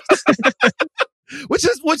 which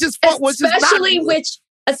is fun,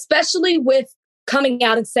 especially with coming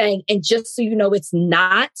out and saying, and just so you know, it's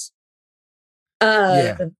not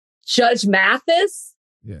Judge Mathis.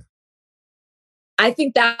 Yeah. I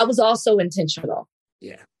think that was also intentional.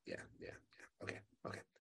 Yeah. Okay.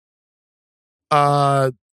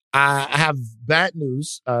 I have bad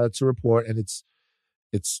news to report, and it's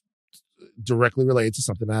directly related to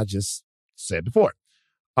something I just said before.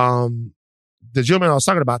 The gentleman I was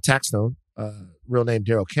talking about, Taxstone, real name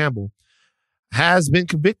Daryl Campbell, has been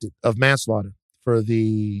convicted of manslaughter for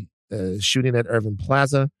the shooting at Irving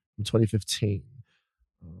Plaza in 2015.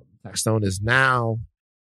 Blackstone is now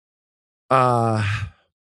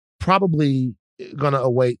probably going to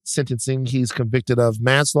await sentencing. He's convicted of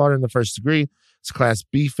manslaughter in the first degree. It's a Class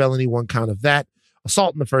B felony, 1 count of that.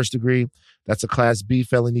 Assault in the first degree, that's a Class B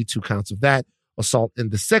felony, 2 counts of that. Assault in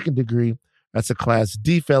the second degree, that's a Class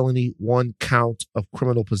D felony, 1 count of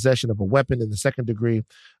criminal possession of a weapon in the second degree,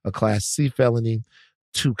 a Class C felony,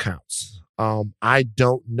 2 counts. I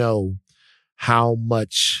don't know how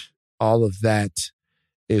much all of that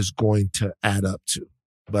is going to add up to,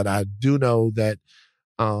 but I do know that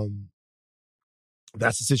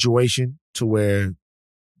that's a situation to where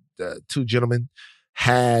the 2 gentlemen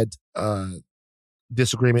had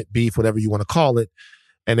disagreement, beef, whatever you want to call it,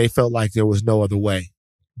 and they felt like there was no other way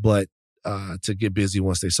but to get busy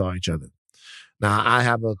once they saw each other. Now, I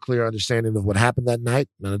have a clear understanding of what happened that night.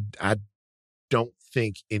 I don't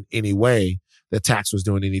think in any way that Tax was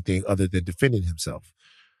doing anything other than defending himself.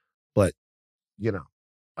 But,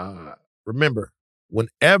 remember,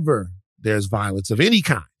 whenever there's violence of any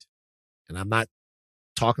kind, and I'm not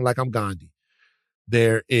talking like I'm Gandhi,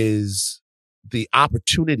 there is the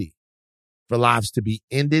opportunity for lives to be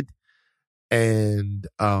ended and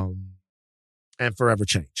forever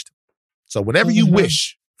changed. So whenever you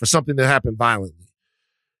wish for something to happen violently,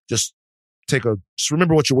 just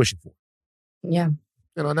remember what you're wishing for. Yeah.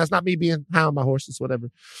 And that's not me being high on my horse. It's whatever.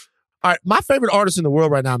 All right. My favorite artist in the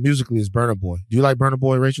world right now musically is Burna Boy. Do you like Burna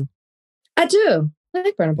Boy, Rachel? I do. I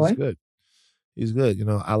like Burna Boy. He's good.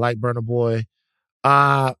 I like Burna Boy.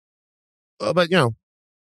 But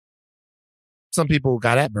some people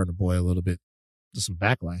got at Burna Boy a little bit. Just some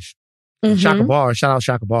backlash. Shaka Bars, shout out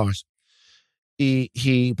Shaka Bars.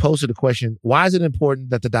 He posted a question, why is it important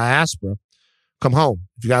that the diaspora come home?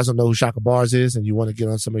 If you guys don't know who Shaka Bars is and you want to get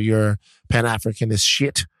on some of your Pan-Africanist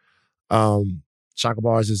shit, Shaka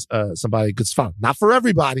Bars is somebody good to follow. Not for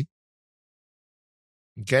everybody.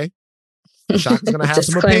 Okay? Shaka's going to have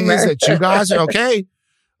some opinions that you guys are okay.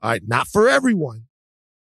 All right, not for everyone.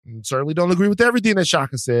 And certainly don't agree with everything that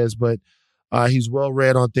Shaka says, but he's well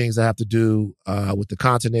read on things that have to do with the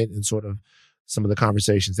continent and sort of some of the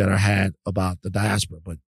conversations that are had about the diaspora.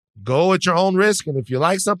 But go at your own risk, and if you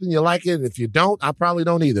like something, you like it. And if you don't, I probably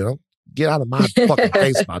don't either. Don't get out of my fucking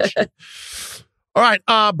face about shit. All right,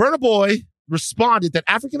 Burna Boy responded that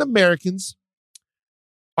African Americans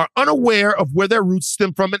are unaware of where their roots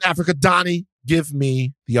stem from in Africa. Donnie, give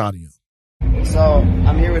me the audio. So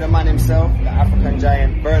I'm here with a man himself, the African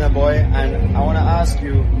giant Burna Boy, and I want to ask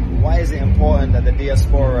you, why is it important that the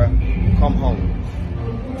diaspora come home?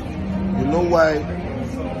 You know why?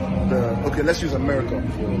 Okay, let's use America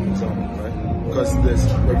for example, right? Because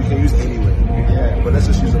we can use anywhere. Yeah. But let's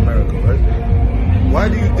just use America, right? Why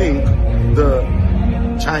do you think the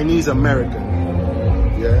Chinese American,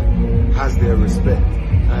 has their respect,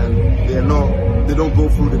 and they don't go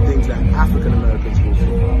through the things that African Americans go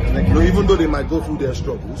through? Even though they might go through their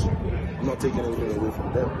struggles, I'm not taking anything away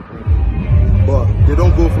from them, but they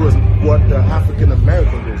don't go through what the African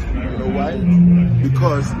American goes through. You know why?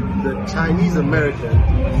 Because the Chinese American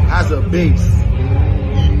has a base.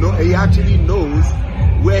 He actually knows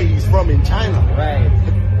where he's from in China. Right.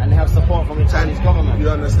 And they have support from the Chinese government. You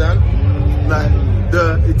understand? Like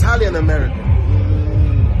the Italian American.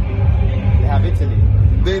 They have Italy.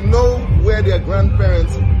 They know where their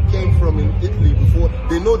grandparents came from in Italy before.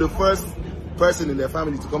 They know the first person in their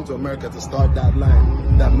family to come to America to start that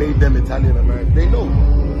line that made them Italian American. They know.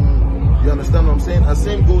 You understand what I'm saying? And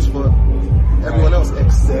same goes for everyone else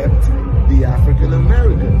except the African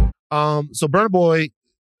American. So Burna Boy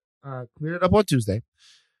cleared it up on Tuesday.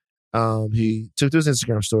 He took to his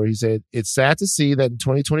Instagram story. He said, "It's sad to see that in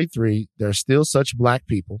 2023, there are still such black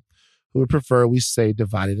people who would prefer we say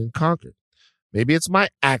divided and conquered. Maybe it's my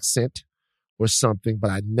accent or something,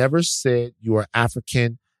 but I never said you are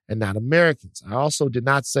African and not Americans. I also did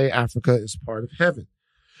not say Africa is part of heaven.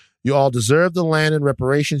 You all deserve the land and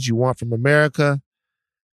reparations you want from America,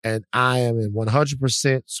 and I am in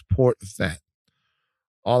 100% support of that.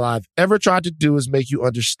 All I've ever tried to do is make you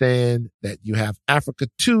understand that you have Africa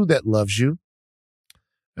too that loves you.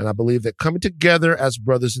 And I believe that coming together as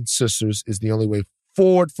brothers and sisters is the only way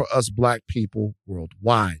forward for us black people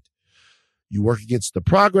worldwide. You work against the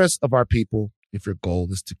progress of our people if your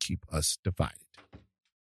goal is to keep us divided."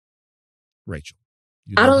 Rachel.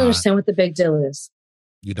 I don't understand what the big deal is.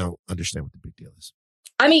 You don't understand what the big deal is.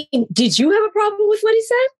 I mean, did you have a problem with what he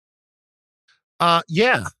said?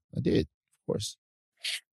 Yeah, I did, of course.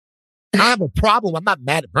 I have a problem. I'm not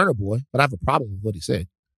mad at Burna Boy, but I have a problem with what he said.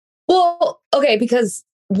 Well, okay, because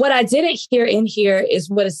what I didn't hear in here is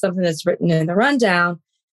what is something that's written in the rundown,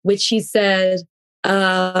 which he said,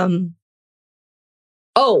 No.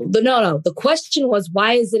 The question was,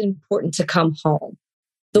 why is it important to come home?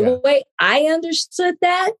 The way I understood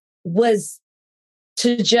that was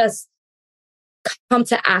to just come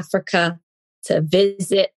to Africa, to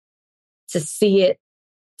visit, to see it,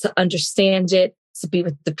 to understand it, to be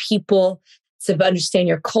with the people, to understand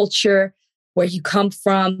your culture, where you come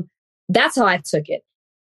from. That's how I took it.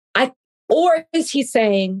 Or is he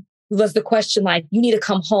saying, was the question like, you need to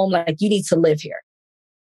come home, like you need to live here?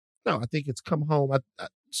 No, I think it's come home.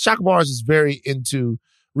 Shaka Bars is very into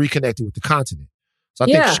reconnecting with the continent. So I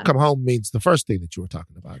think come home means the first thing that you were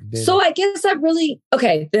talking about. Then, so I guess I really,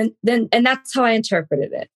 then, and that's how I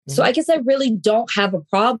interpreted it. Mm-hmm. So I guess I really don't have a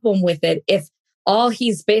problem with it if all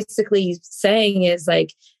he's basically saying is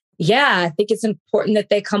like, I think it's important that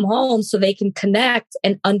they come home so they can connect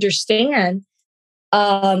and understand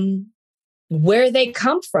where they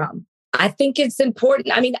come from. I think it's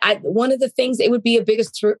important. I mean, one of the things, it would be a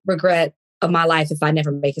biggest regret of my life if I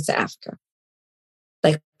never make it to Africa.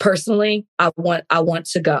 Like personally, I want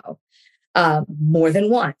to go more than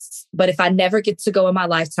once. But if I never get to go in my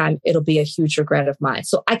lifetime, it'll be a huge regret of mine.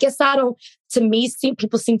 So I guess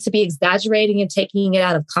people seem to be exaggerating and taking it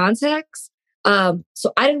out of context.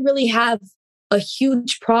 So I didn't really have a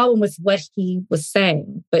huge problem with what he was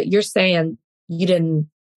saying. But you're saying you didn't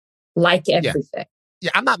like everything.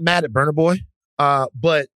 Yeah, I'm not mad at Burna Boy,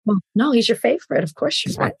 but... Well, no, he's your favorite. Of course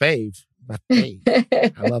you're right. My fave.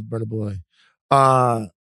 I love Burna Boy. I'm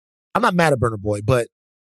not mad at Burna Boy, but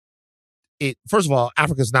first of all,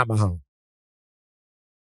 Africa's not my home.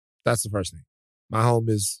 That's the first thing. My home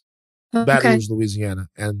is Baton Rouge, Louisiana,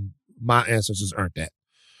 and my ancestors earned that.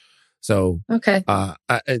 So,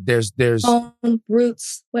 there's home,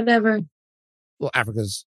 roots, whatever. Well,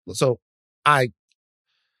 Africa's... So, keep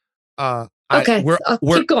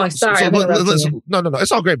going. Sorry. No.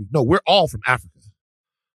 It's all great. No, we're all from Africa.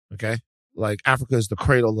 Okay? Like, Africa is the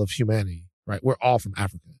cradle of humanity, right? We're all from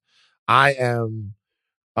Africa. I am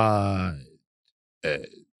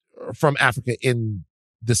from Africa in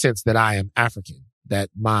the sense that I am African. That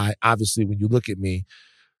obviously, when you look at me,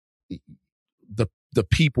 the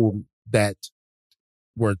people that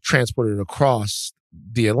were transported across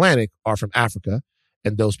the Atlantic are from Africa,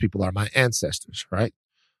 and those people are my ancestors, right?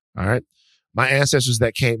 All right. My ancestors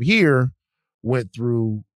that came here went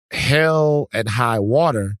through hell and high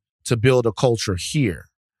water to build a culture here.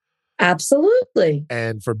 Absolutely.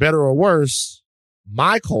 And for better or worse,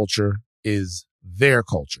 my culture is their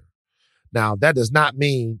culture. Now, that does not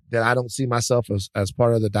mean that I don't see myself as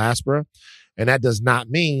part of the diaspora. And that does not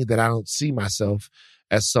mean that I don't see myself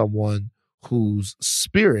as someone whose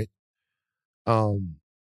spirit and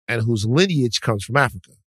whose lineage comes from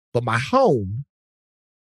Africa. But my home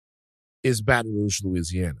is Baton Rouge,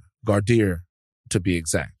 Louisiana, Gardere, to be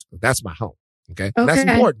exact. That's my home. Okay. That's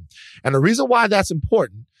important. And the reason why that's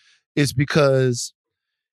important is because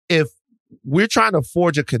if we're trying to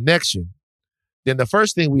forge a connection, then the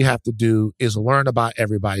first thing we have to do is learn about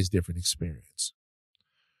everybody's different experience.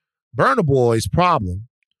 Burna Boy's problem,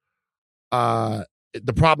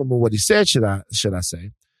 the problem with what he said, should I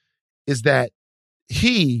say, is that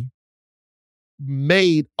he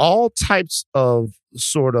made all types of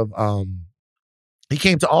he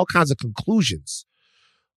came to all kinds of conclusions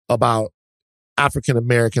about African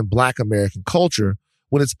American, Black American culture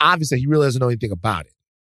when it's obvious that he really doesn't know anything about it.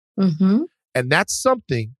 Mm-hmm. And that's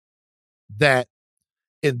something that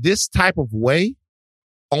in this type of way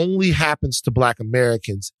happens to Black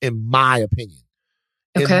Americans, in my opinion.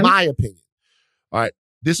 In my opinion. All right.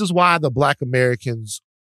 This is why the Black Americans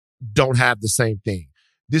don't have the same thing.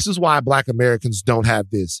 This is why Black Americans don't have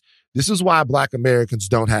this. This is why Black Americans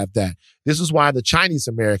don't have that. This is why the Chinese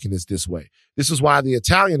American is this way. This is why the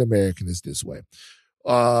Italian American is this way.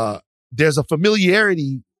 There's a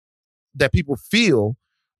familiarity that people feel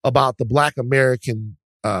about the Black American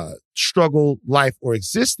struggle, life, or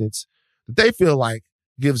existence that they feel like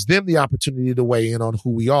gives them the opportunity to weigh in on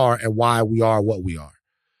who we are and why we are what we are.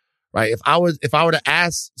 Right? If I were to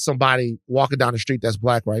ask somebody walking down the street that's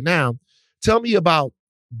Black right now, tell me about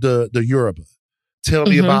the Yoruba. Tell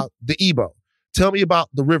me about the Igbo. Tell me about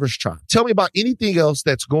the Rivers tribe. Tell me about anything else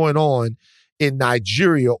that's going on in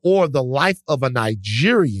Nigeria or the life of a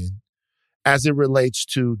Nigerian as it relates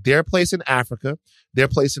to their place in Africa, their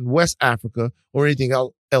place in West Africa, or anything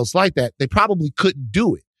else like that. They probably couldn't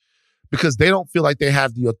do it because they don't feel like they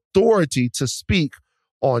have the authority to speak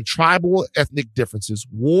on tribal ethnic differences,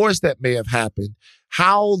 wars that may have happened,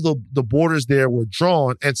 how the borders there were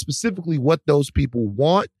drawn, and specifically what those people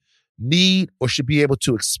want, need, or should be able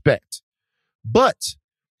to expect. But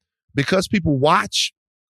because people watch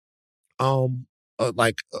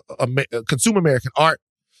consume American art.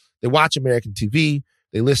 They watch American TV.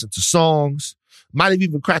 They listen to songs. Might have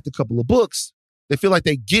even cracked a couple of books. They feel like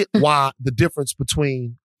they get why the difference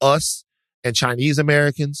between us and Chinese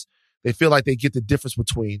Americans. They feel like they get the difference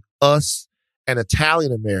between us and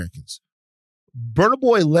Italian Americans. Burna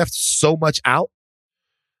Boy left so much out.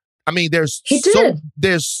 I mean, there's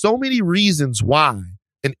so many reasons why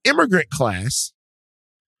an immigrant class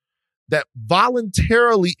that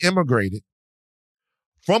voluntarily immigrated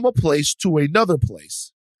from a place to another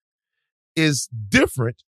place is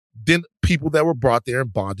different than people that were brought there in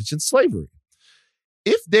bondage and slavery.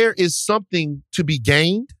 If there is something to be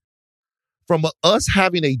gained from us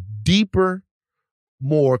having a deeper,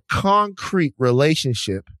 more concrete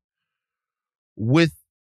relationship with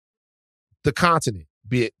the continent,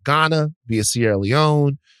 be it Ghana, be it Sierra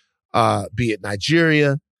Leone, be it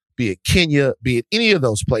Nigeria, be it Kenya, be it any of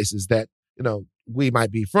those places that, we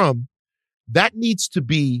might be from, that needs to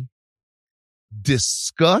be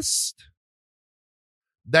discussed.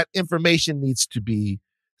 That information needs to be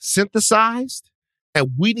synthesized,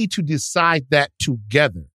 and we need to decide that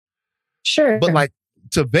together. Sure. But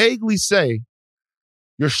to vaguely say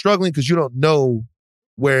you're struggling because you don't know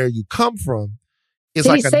where you come from is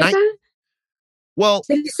Did he say that? Well,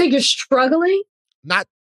 did he say you're struggling? Not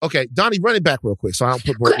okay, Donnie. Run it back real quick so I don't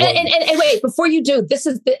put more. And wait, before you do, this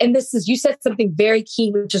is you said something very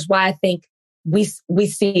key, which is why I think we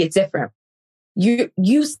see it different. You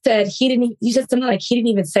said you said something like he didn't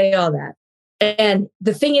even say all that. And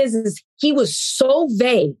the thing is he was so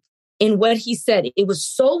vague in what he said. It was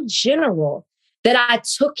so general that I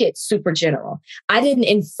took it super general. I didn't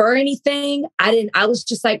infer anything. I was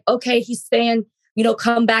just like, okay, he's saying,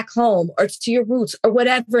 come back home or to your roots or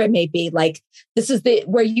whatever it may be. Like, this is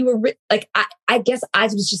where you were, I guess I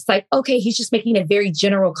was just like, okay, he's just making a very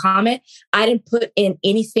general comment. I didn't put in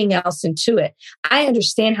anything else into it. I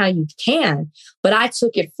understand how you can, but I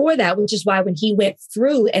took it for that, which is why when he went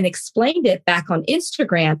through and explained it back on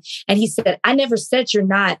Instagram and he said, I never said you're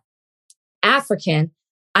not African.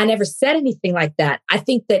 I never said anything like that. I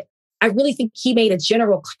really think he made a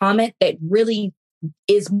general comment that really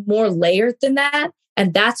is more layered than that.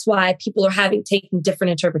 And that's why people are taking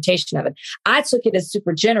different interpretation of it. I took it as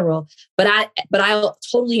super general, but I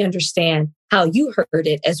totally understand how you heard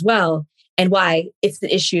it as well and why it's an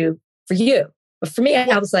issue for you. But for me,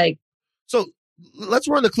 I was like. So let's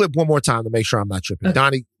run the clip one more time to make sure I'm not tripping. Okay.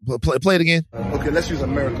 Donnie, play it again. Okay, let's use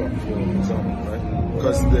America for example, right?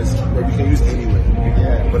 Because we can use anywhere.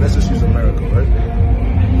 Yeah. But let's just use America,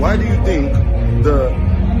 right? Why do you think the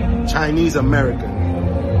Chinese American,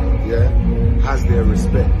 has their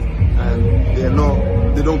respect, and they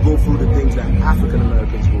don't go through the things that African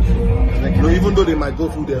Americans go through? Even though they might go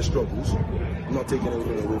through their struggles, I'm not taking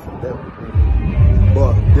anything away from them,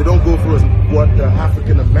 but they don't go through what the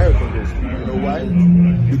African American goes through. You know why?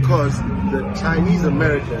 Because the Chinese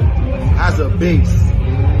American has a base.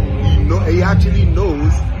 He actually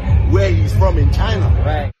knows where he's from in China.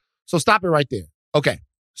 Right. So stop it right there. Okay.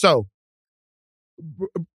 So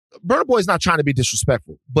Burna Boy is not trying to be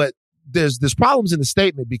disrespectful, but there's problems in the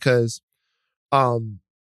statement because why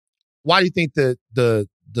do you think that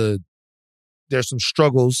there's some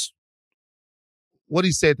struggles? What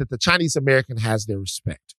he said that the Chinese American has their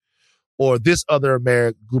respect, or this other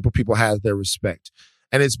group of people has their respect,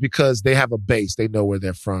 and it's because they have a base, they know where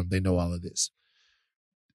they're from, they know all of this.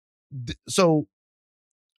 So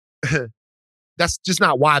that's just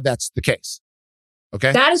not why that's the case.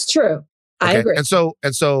 Okay, that is true. Okay? I agree. And so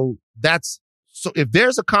if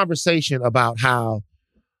there's a conversation about how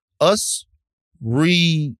us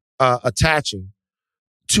attaching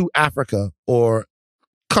to Africa or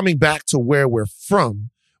coming back to where we're from,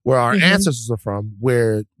 where our ancestors are from,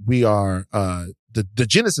 where we are, the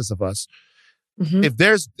genesis of us, if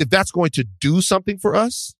that's going to do something for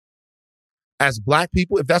us as Black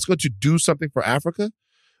people, if that's going to do something for Africa,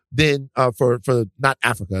 then for not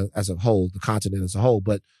Africa as a whole, the continent as a whole,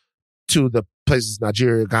 but to the places,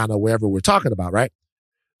 Nigeria, Ghana, wherever we're talking about, right?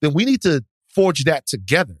 Then we need to forge that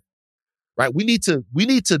together, right? We need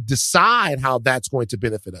to decide how that's going to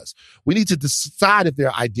benefit us. We need to decide if there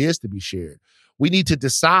are ideas to be shared. We need to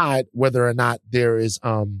decide whether or not there is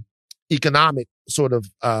economic sort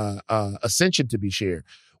of ascension to be shared.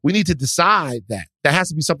 We need to decide that. That has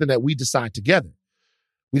to be something that we decide together.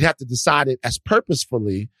 We'd have to decide it as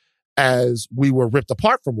purposefully as we were ripped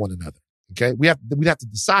apart from one another. Okay, we'd have to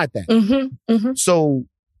decide that. So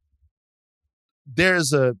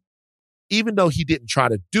even though he didn't try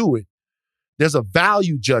to do it, there's a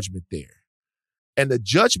value judgment there. And the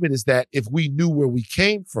judgment is that if we knew where we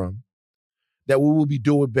came from, that we will be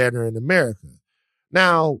doing better in America.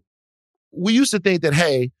 Now, we used to think that,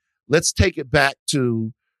 hey, let's take it back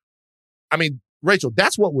to, I mean, Rachel,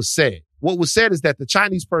 that's what was said. What was said is that the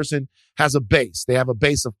Chinese person has a base. They have a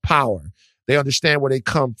base of power. They understand where they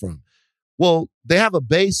come from. Well, they have a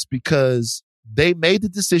base because they made the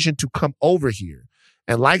decision to come over here.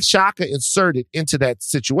 And like Shaka inserted into that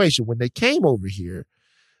situation, when they came over here,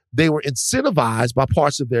 they were incentivized by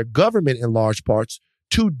parts of their government in large parts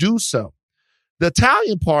to do so. The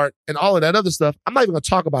Italian part and all of that other stuff, I'm not even going to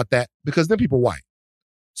talk about that because then people are white.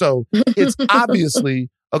 So it's obviously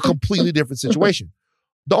a completely different situation.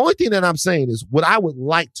 The only thing that I'm saying is what I would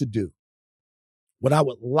like to do, what I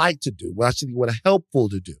should what helpful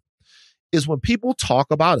to do is when people talk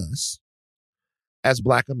about us as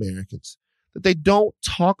Black Americans, that they don't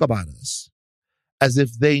talk about us as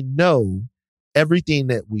if they know everything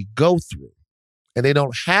that we go through. And they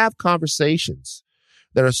don't have conversations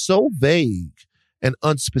that are so vague and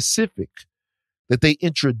unspecific that they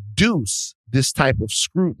introduce this type of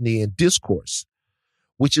scrutiny and discourse,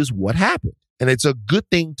 which is what happened. And it's a good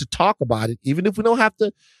thing to talk about it, even if we don't have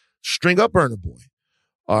to string up Burna Boy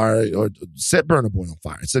or set Burna Boy on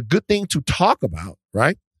fire. It's a good thing to talk about,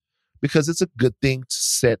 right? Because it's a good thing to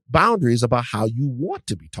set boundaries about how you want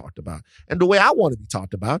to be talked about. And the way I want to be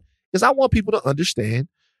talked about is I want people to understand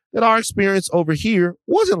that our experience over here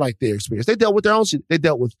wasn't like their experience. They dealt with their own shit. They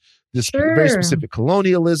dealt with this very specific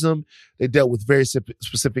colonialism. They dealt with very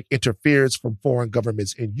specific interference from foreign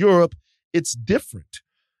governments in Europe. It's different.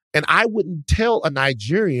 And I wouldn't tell a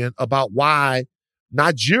Nigerian about why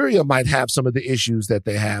Nigeria might have some of the issues that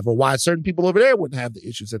they have, or why certain people over there wouldn't have the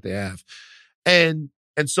issues that they have. And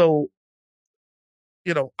so,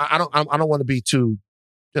 you know, I don't want to be too,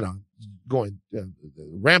 you know, going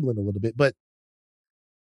rambling a little bit, but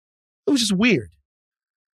it was just weird.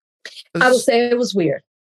 I will say it was weird.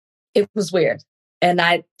 It was weird. And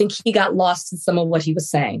I think he got lost in some of what he was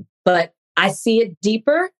saying, but I see it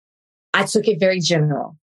deeper. I took it very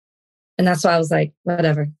general. And that's why I was like,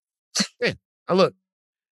 whatever. Yeah, look.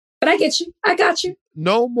 But I get you. I got you.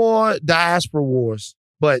 No more diaspora wars,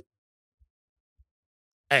 but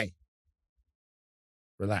hey,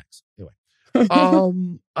 relax. Anyway,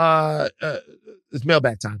 it's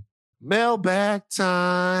mailbag time. Mailbag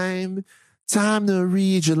time. Time to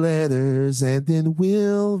read your letters and then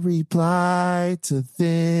we'll reply to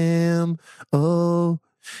them. Oh,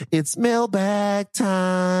 it's mailbag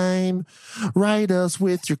time. Write us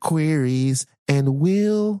with your queries and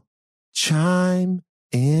we'll chime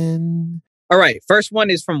in. All right. First one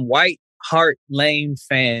is from White Hart Lane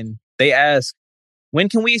Fan. They ask, when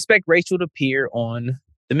can we expect Rachel to appear on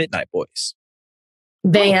The Midnight Boys?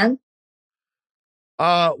 Van?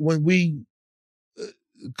 When we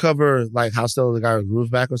cover like How Stella the Guy with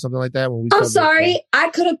Groove Back or something like that. When we I'm sorry. I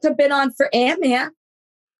could have been on for Ant-Man.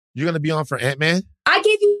 You're going to be on for Ant-Man? I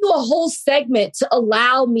gave you a whole segment to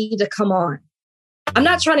allow me to come on. I'm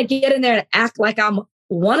not trying to get in there and act like I'm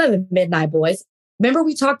one of the Midnight Boys. Remember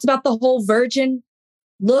we talked about the whole virgin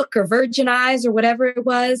look or virgin eyes or whatever it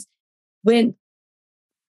was? When,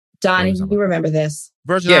 Donnie, you remember this.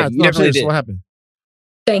 Virgin eyes. You definitely did. What happened?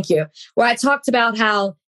 Thank you. Where I talked about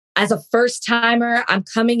how as a first timer, I'm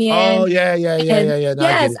coming in. Oh, yeah. No,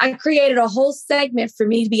 yes, I created a whole segment for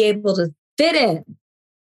me to be able to fit in.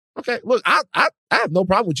 Okay, look, I have no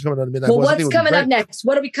problem with you coming on the Midnight Boys. Well, what's coming up next?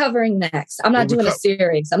 What are we covering next? I'm not doing a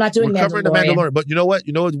series. I'm not doing Mandalorian. We're covering the Mandalorian. But you know what?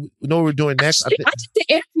 You know what we're doing next? I did the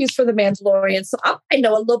interviews for the Mandalorian, so I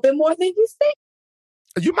know a little bit more than you think.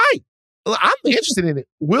 You might. I'm interested in it.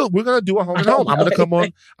 We're gonna do a home and home. I'm gonna come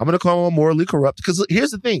on Morally Corrupt, because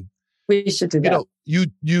here's the thing. We should do that.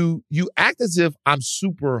 You act as if I'm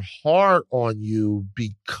super hard on you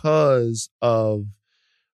because of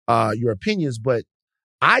your opinions, but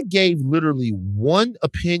I gave literally one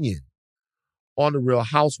opinion on the Real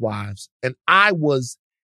Housewives, and I was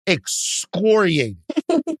excoriated.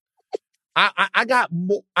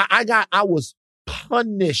 I was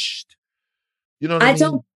punished. You know what I mean? I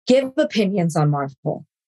don't give opinions on Marvel.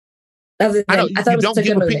 I thought it was a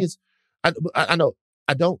good movie. I know.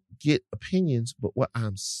 I don't get opinions, but what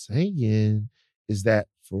I'm saying is that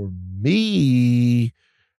for me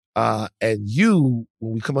and you,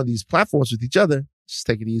 when we come on these platforms with each other, just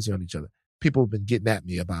take it easy on each other. People have been getting at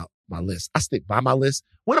me about my list. I stick by my list.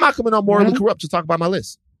 When am I coming on Morally Corrupt to talk about my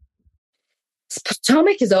list?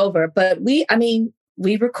 Potomac is over, but we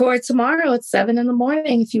record tomorrow at 7 a.m.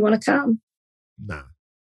 if you want to come. Nah.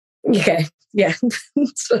 Okay. Yeah.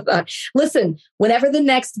 Listen, whenever the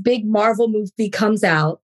next big Marvel movie comes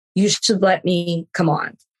out, you should let me come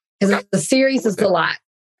on. Because the series is a lot.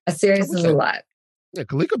 A series is a lot. Yeah,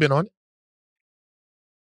 Kalika been on it.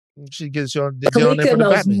 She gets you on. Kalika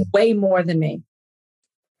knows way more than me.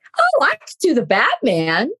 Oh, I could do the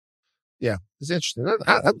Batman. Yeah, it's interesting.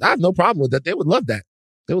 I have no problem with that. They would love that.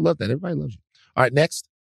 They would love that. Everybody loves you. All right, next.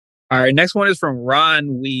 All right, next one is from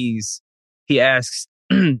Ron Wees. He asks,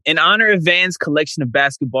 in honor of Van's collection of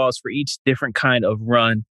basketballs for each different kind of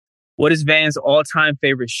run, what is Van's all-time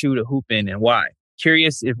favorite shoe to hoop in and why?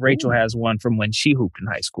 Curious if Rachel has one from when she hooped in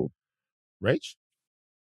high school. Rach?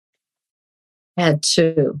 I had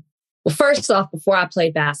two. Well, first off, before I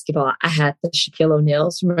played basketball, I had the Shaquille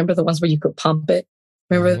O'Neal's. Remember the ones where you could pump it?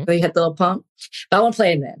 Remember they had the little pump? But I wasn't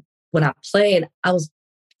playing then. When I played, I was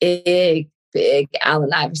big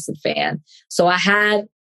Allen Iverson fan. So I had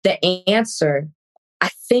the answer, I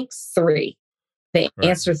think 3. The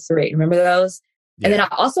answer 3. Remember those? Yeah. And then I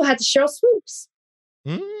also had the Cheryl Swoops.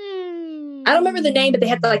 I don't remember the name, but they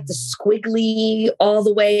had the squiggly all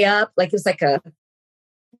the way up. Like it was like a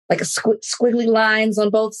squiggly lines on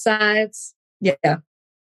both sides. Yeah.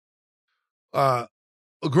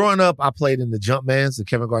 Growing up, I played in the Jumpmans, the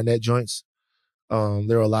Kevin Garnett joints.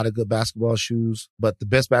 There are a lot of good basketball shoes, but the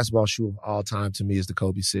best basketball shoe of all time to me is the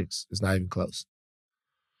Kobe 6. It's not even close.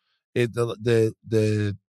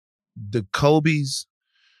 The Kobe's,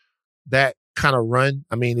 that kind of run.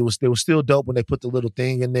 I mean, they were still dope when they put the little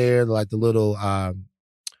thing in there, like the little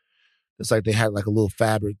it's like they had like a little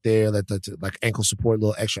fabric there, like ankle support,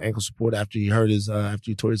 little extra ankle support after he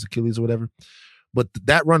tore his Achilles or whatever. But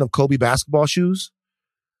that run of Kobe basketball shoes,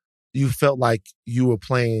 you felt like you were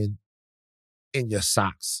playing in your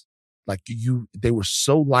socks. Like they were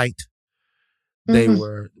so light. They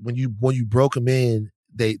were, when you broke them in,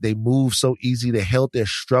 they moved so easy. They held their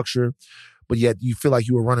structure, but yet you feel like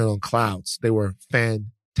you were running on clouds. They were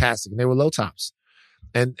fantastic, and they were low tops.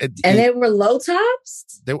 And they were low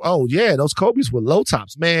tops? Those Kobe's were low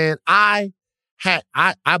tops. Man, I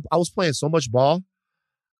was playing so much ball.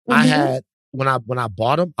 I had, when I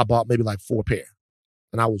bought them, I bought maybe like 4 pair,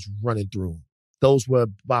 and I was running through them. Those were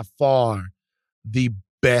by far the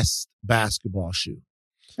best basketball shoe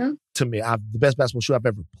to me. The best basketball shoe I've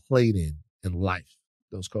ever played in life.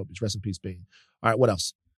 Those Kobe's. Rest in peace, Bean. All right, what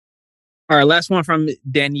else? All right, last one from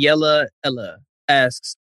Daniela Ella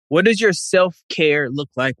asks, what does your self-care look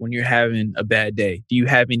like when you're having a bad day? Do you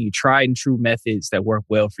have any tried and true methods that work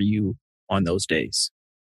well for you on those days?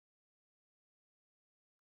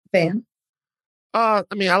 Van? I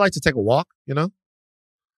mean, I like to take a walk, I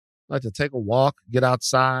like to take a walk, get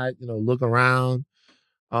outside, look around.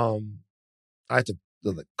 I like to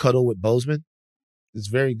cuddle with Bozeman. It's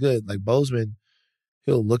very good. Like Bozeman,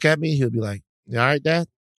 he'll look at me, he'll be like, "You all right, Dad?"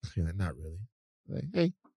 You're like, "Not really." Like,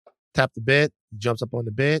 hey, tap the bed, jumps up on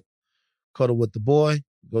the bed, cuddle with the boy,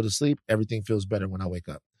 go to sleep. Everything feels better when I wake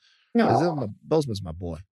up. Bozeman's my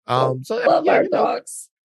boy. Love our dogs.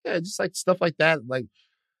 Yeah, just like stuff like that. Like,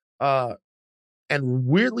 and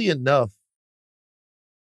weirdly enough,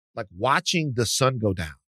 like watching the sun go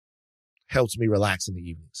down helps me relax in the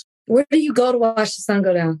evenings. Where do you go to watch the sun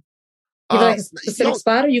go down? You like a specific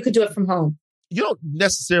spot, or you could do it from home? You don't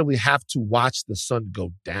necessarily have to watch the sun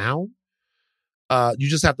go down. You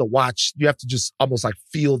just have to watch. You have to just almost like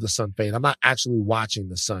feel the sun fade. I'm not actually watching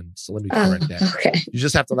the sun, so let me correct that. Okay. You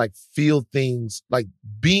just have to like feel things, like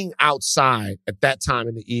being outside at that time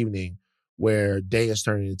in the evening where day is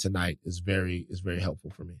turning into night is very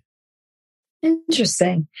helpful for me.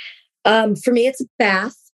 Interesting. For me, it's a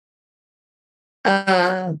bath.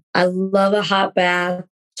 I love a hot bath.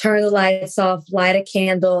 Turn the lights off, light a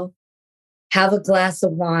candle, have a glass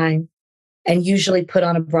of wine, and usually put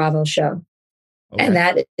on a Bravo show. Okay. And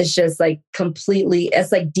that is just like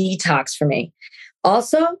it's like detox for me.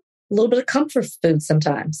 Also, a little bit of comfort food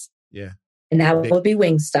sometimes. Yeah. And that would be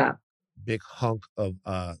Wingstop. Big hunk of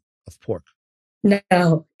pork.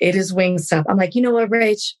 No, it is Wingstop. I'm like, you know what,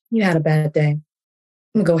 Rach? You had a bad day.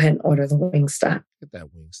 I'm going to go ahead and order the Wingstop. Get that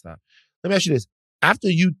Wingstop. Let me ask you this. After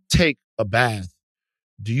you take a bath,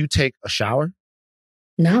 do you take a shower?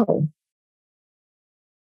 No.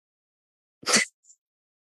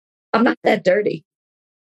 I'm not that dirty.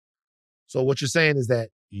 So what you're saying is that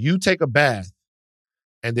you take a bath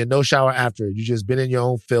and then no shower after. You just been in your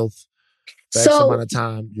own filth for X amount of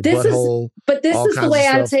time. Your butthole. But this is the way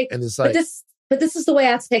I take. And it's like, but this is the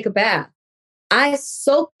way I take a bath. I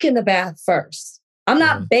soak in the bath first. I'm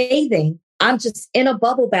not bathing. I'm just in a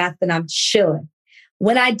bubble bath and I'm chilling.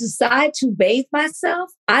 When I decide to bathe myself,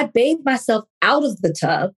 I bathe myself out of the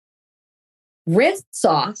tub, rinse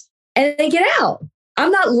off, and then get out. I'm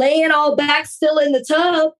not laying all back still in the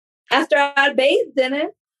tub after I bathed in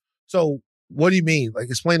it. So what do you mean? Like,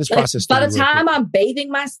 explain this process. By the time I'm bathing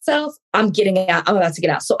myself, I'm getting out. I'm about to get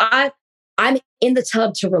out. So I'm in the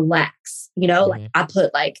tub to relax, like I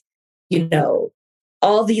put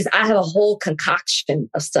I have a whole concoction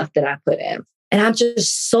of stuff that I put in. And I'm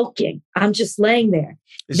just soaking. I'm just laying there.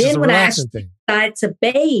 Then when I actually decide to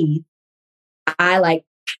bathe, I like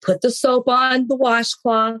put the soap on the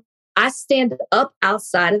washcloth. I stand up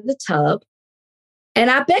outside of the tub and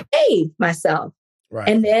I bathe myself. Right.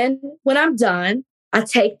 And then when I'm done, I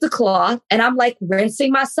take the cloth and I'm like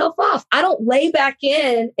rinsing myself off. I don't lay back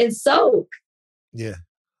in and soak. Yeah.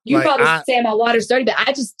 You probably say my water's dirty, but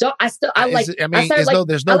I just don't.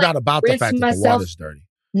 There's no doubt about the fact that the water's dirty.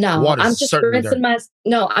 No, I'm just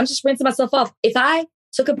rinsing myself off. If I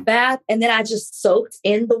took a bath and then I just soaked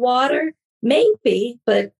in the water, maybe,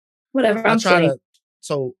 but whatever. I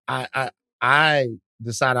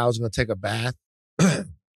decided I was going to take a bath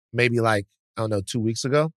maybe 2 weeks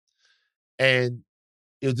ago. And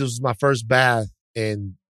this was my first bath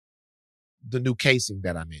in the new casing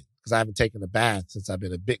that I'm in. Because I haven't taken a bath since I've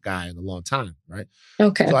been a big guy in a long time, right?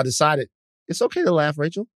 Okay. So I decided, it's okay to laugh,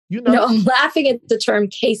 Rachel. You know. No, I'm laughing at the term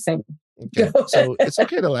casing. Okay. So it's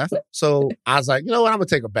okay to laugh. So I was like, you know what? I'm going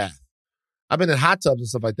to take a bath. I've been in hot tubs and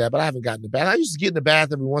stuff like that, but I haven't gotten in the bath. I used to get in the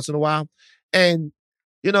bath every once in a while. And,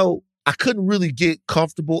 I couldn't really get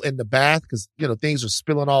comfortable in the bath because, things are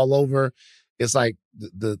spilling all over. It's like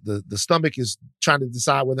the stomach is trying to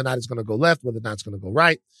decide whether or not it's going to go left, whether or not it's going to go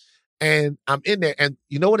right. And I'm in there, and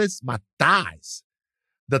you know what it's? My thighs.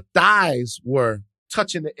 The thighs were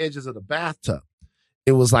touching the edges of the bathtub.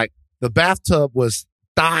 It was like the bathtub was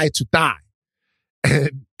thigh to thigh.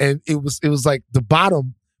 And it was like the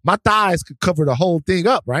bottom, my thighs could cover the whole thing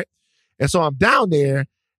up, right? And so I'm down there,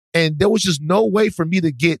 and there was just no way for me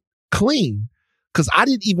to get clean because I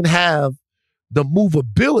didn't even have the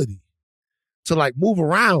movability to move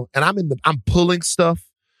around. And I'm pulling stuff.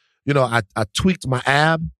 I tweaked my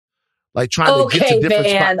ab. Trying to get to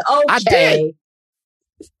different spots. Okay. I did.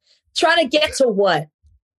 Trying to get to what?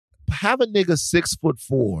 Have a nigga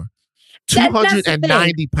 6'4",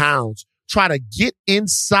 290 pounds, try to get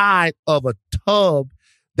inside of a tub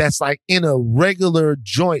that's in a regular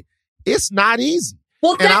joint. It's not easy.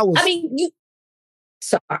 Well,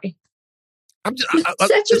 sorry. I'm just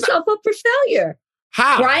set yourself up for failure.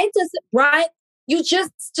 How? Brian, you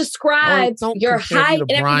just described your height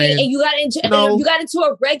and everything, and you got into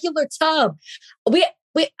a regular tub.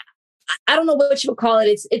 I don't know what you would call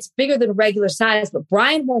it. It's bigger than regular size, but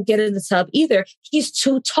Brian won't get in the tub either. He's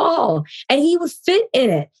too tall, and he would fit in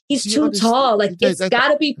it. He's too tall. It's got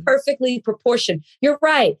to be perfectly proportioned. You're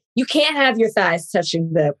right. You can't have your thighs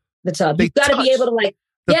touching the tub. You've got to be able to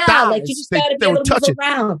you just got to be able to move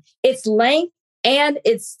around. It's length and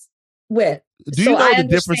it's width. Do you know the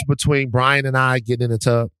difference between Brian and I getting in the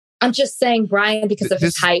tub? I'm just saying Brian, because of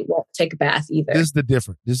his height, won't take a bath either. This is the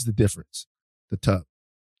difference. The tub.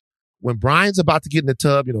 When Brian's about to get in the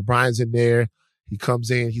tub, Brian's in there. He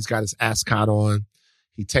comes in. He's got his ascot on.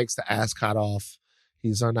 He takes the ascot off.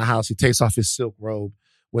 He's on the house. He takes off his silk robe.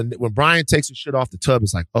 When Brian takes his shit off the tub,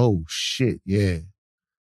 it's like, oh, shit, yeah.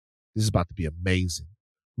 This is about to be amazing.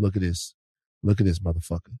 Look at this. Look at this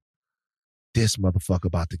motherfucker. This motherfucker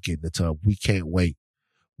about to get in the tub. We can't wait.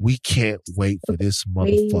 We can't wait for this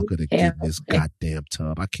motherfucker to get in this goddamn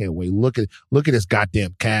tub. I can't wait. Look at his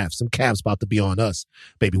goddamn calves. Some calves about to be on us,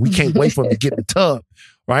 baby. We can't wait for him to get in the tub,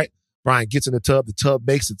 right? Brian gets in the tub. The tub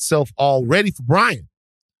makes itself all ready for Brian.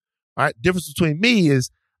 All right. Difference between me is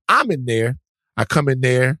I'm in there. I come in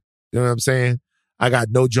there. You know what I'm saying? I got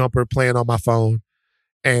no jumper playing on my phone.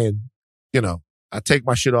 And, I take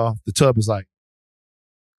my shit off. The tub is like,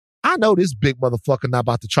 I know this big motherfucker not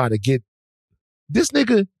about to try to get this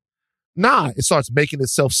nigga. Nah, it starts making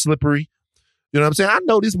itself slippery. You know what I'm saying? I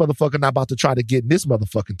know this motherfucker not about to try to get in this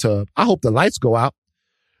motherfucking tub. I hope the lights go out.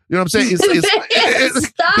 You know what I'm saying?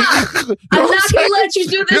 Stop. I'm not going to let you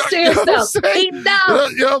do this to yourself.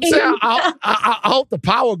 Enough. You know what I'm saying? I hope the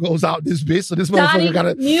power goes out this bitch so this motherfucker got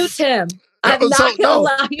to mute him. I'm not going to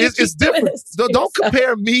allow you to it's different. Don't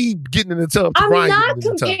compare me getting in the tub to Brian. I'm not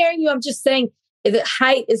comparing you. I'm just saying that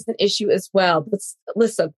height is an issue as well. But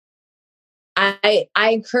listen, I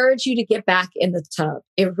encourage you to get back in the tub.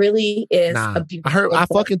 It really is a beautiful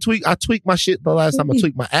I tweaked my shit the last time I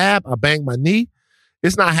tweaked my ab. I banged my knee.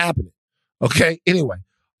 It's not happening. Okay. Anyway,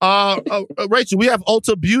 Rachel, we have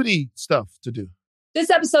Ulta Beauty stuff to do. This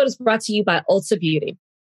episode is brought to you by Ulta Beauty.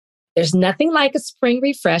 There's nothing like a spring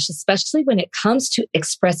refresh, especially when it comes to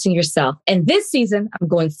expressing yourself. And this season, I'm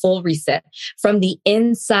going full reset from the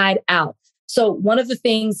inside out. So one of the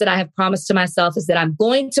things that I have promised to myself is that I'm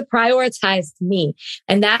going to prioritize me.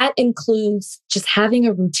 And that includes just having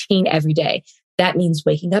a routine every day. That means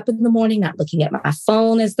waking up in the morning, not looking at my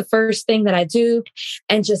phone as the first thing that I do,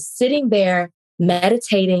 and just sitting there,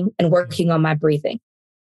 meditating and working on my breathing.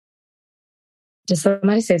 Did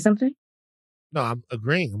somebody say something? No, I'm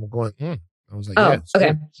agreeing. I'm going, I was like, oh, yeah. Okay.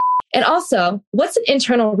 Good. And also, what's an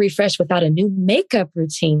internal refresh without a new makeup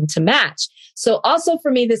routine to match? So also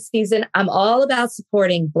for me this season, I'm all about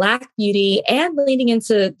supporting Black beauty and leaning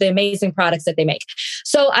into the amazing products that they make.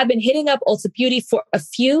 So I've been hitting up Ulta Beauty for a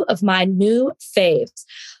few of my new faves.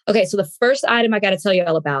 Okay, so the first item I got to tell you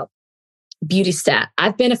all about, Beauty Stat.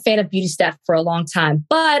 I've been a fan of Beauty Stat for a long time,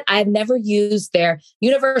 but I've never used their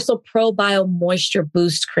Universal Pro Bio Moisture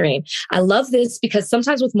Boost Cream. I love this because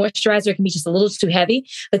sometimes with moisturizer, it can be just a little too heavy,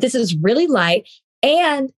 but this is really light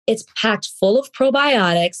and it's packed full of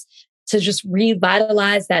probiotics to just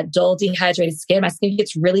revitalize that dull, dehydrated skin. My skin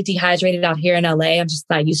gets really dehydrated out here in LA. I'm just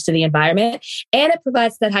not used to the environment. And it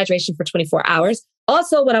provides that hydration for 24 hours.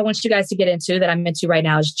 Also, what I want you guys to get into that I'm into right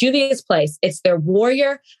now is Juvia's Place. It's their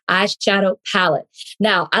Warrior eyeshadow palette.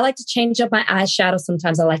 Now, I like to change up my eyeshadow.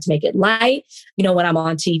 Sometimes I like to make it light, when I'm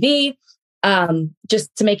on TV,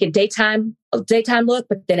 just to make it daytime look.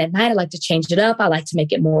 But then at night, I like to change it up. I like to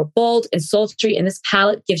make it more bold and sultry. And this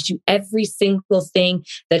palette gives you every single thing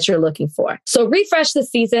that you're looking for. So refresh this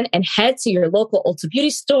season and head to your local Ulta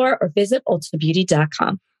Beauty store or visit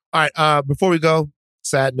ultabeauty.com. All right. Before we go,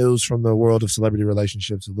 sad news from the world of celebrity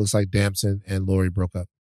relationships. It looks like Damson and Lori broke up.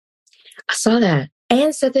 I saw that.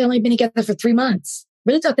 And said they've only been together for 3 months.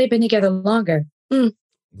 Really thought they'd been together longer.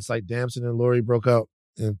 It's like Damson and Lori broke up.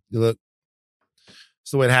 And look, it's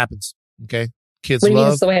the way it happens. Okay? Kids what do you love.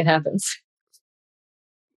 mean it's the way it happens?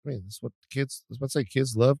 Man, that's what kids, I was about to say,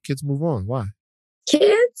 kids love, kids move on. Why?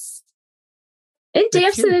 Kids? Isn't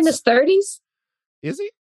Damson in his 30s? Is he?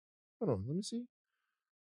 Hold on, let me see.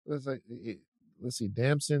 Let's see.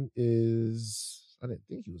 Damson is, I didn't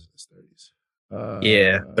think he was in his 30s.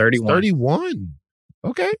 Yeah, 31. 31.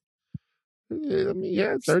 Okay. I mean,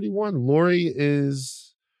 yeah, 31. Lori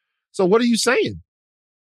is, so what are you saying?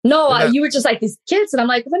 No, you were just like these kids. And I'm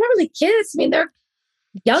like, well, they're not really kids. I mean, they're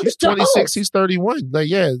young She's 26, he's 31. Like,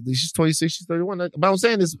 yeah, she's 26, she's 31. But I'm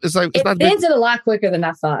saying it's like, it's not ended a lot quicker than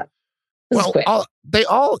I thought. They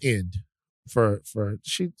all end for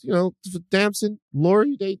she, for Damson,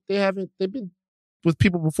 Lori, they've been with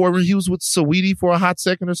people before. When he was with Saweetie for a hot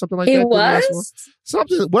second or something like that. He was?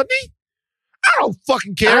 Something, wasn't he? I don't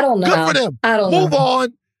fucking care. I don't know. Good for them. I don't know. Move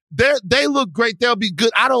on. They look great. They'll be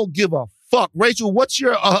good. I don't give a fuck. Rachel, what's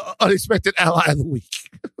your unexpected ally of the week?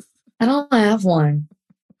 I don't have one.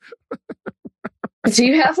 Do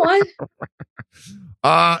you have one?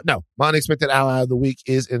 No. My unexpected ally of the week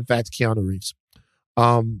is, in fact, Keanu Reeves.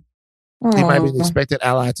 He might be an expected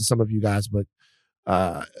ally to some of you guys, but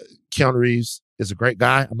Keanu Reeves is a great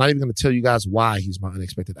guy. I'm not even going to tell you guys why he's my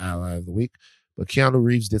unexpected ally of the week, but Keanu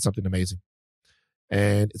Reeves did something amazing.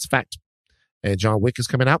 And it's a fact. And John Wick is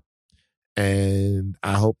coming out. And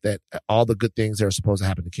I hope that all the good things that are supposed to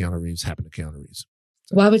happen to Keanu Reeves happen to Keanu Reeves.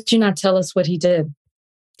 So, why would you not tell us what he did?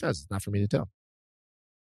 Because it's not for me to tell.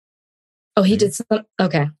 Oh, he did something?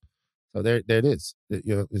 Okay. So there it is.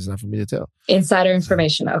 It's not for me to tell. Insider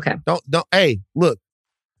information. Okay. Don't. Hey, look.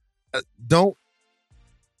 Don't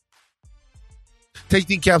take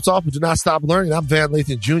the caps off, but do not stop learning. I'm Van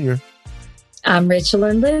Lathan Jr. I'm Rachel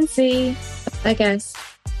and Lindsay. I guess.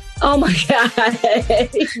 Oh my God.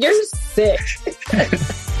 You're sick.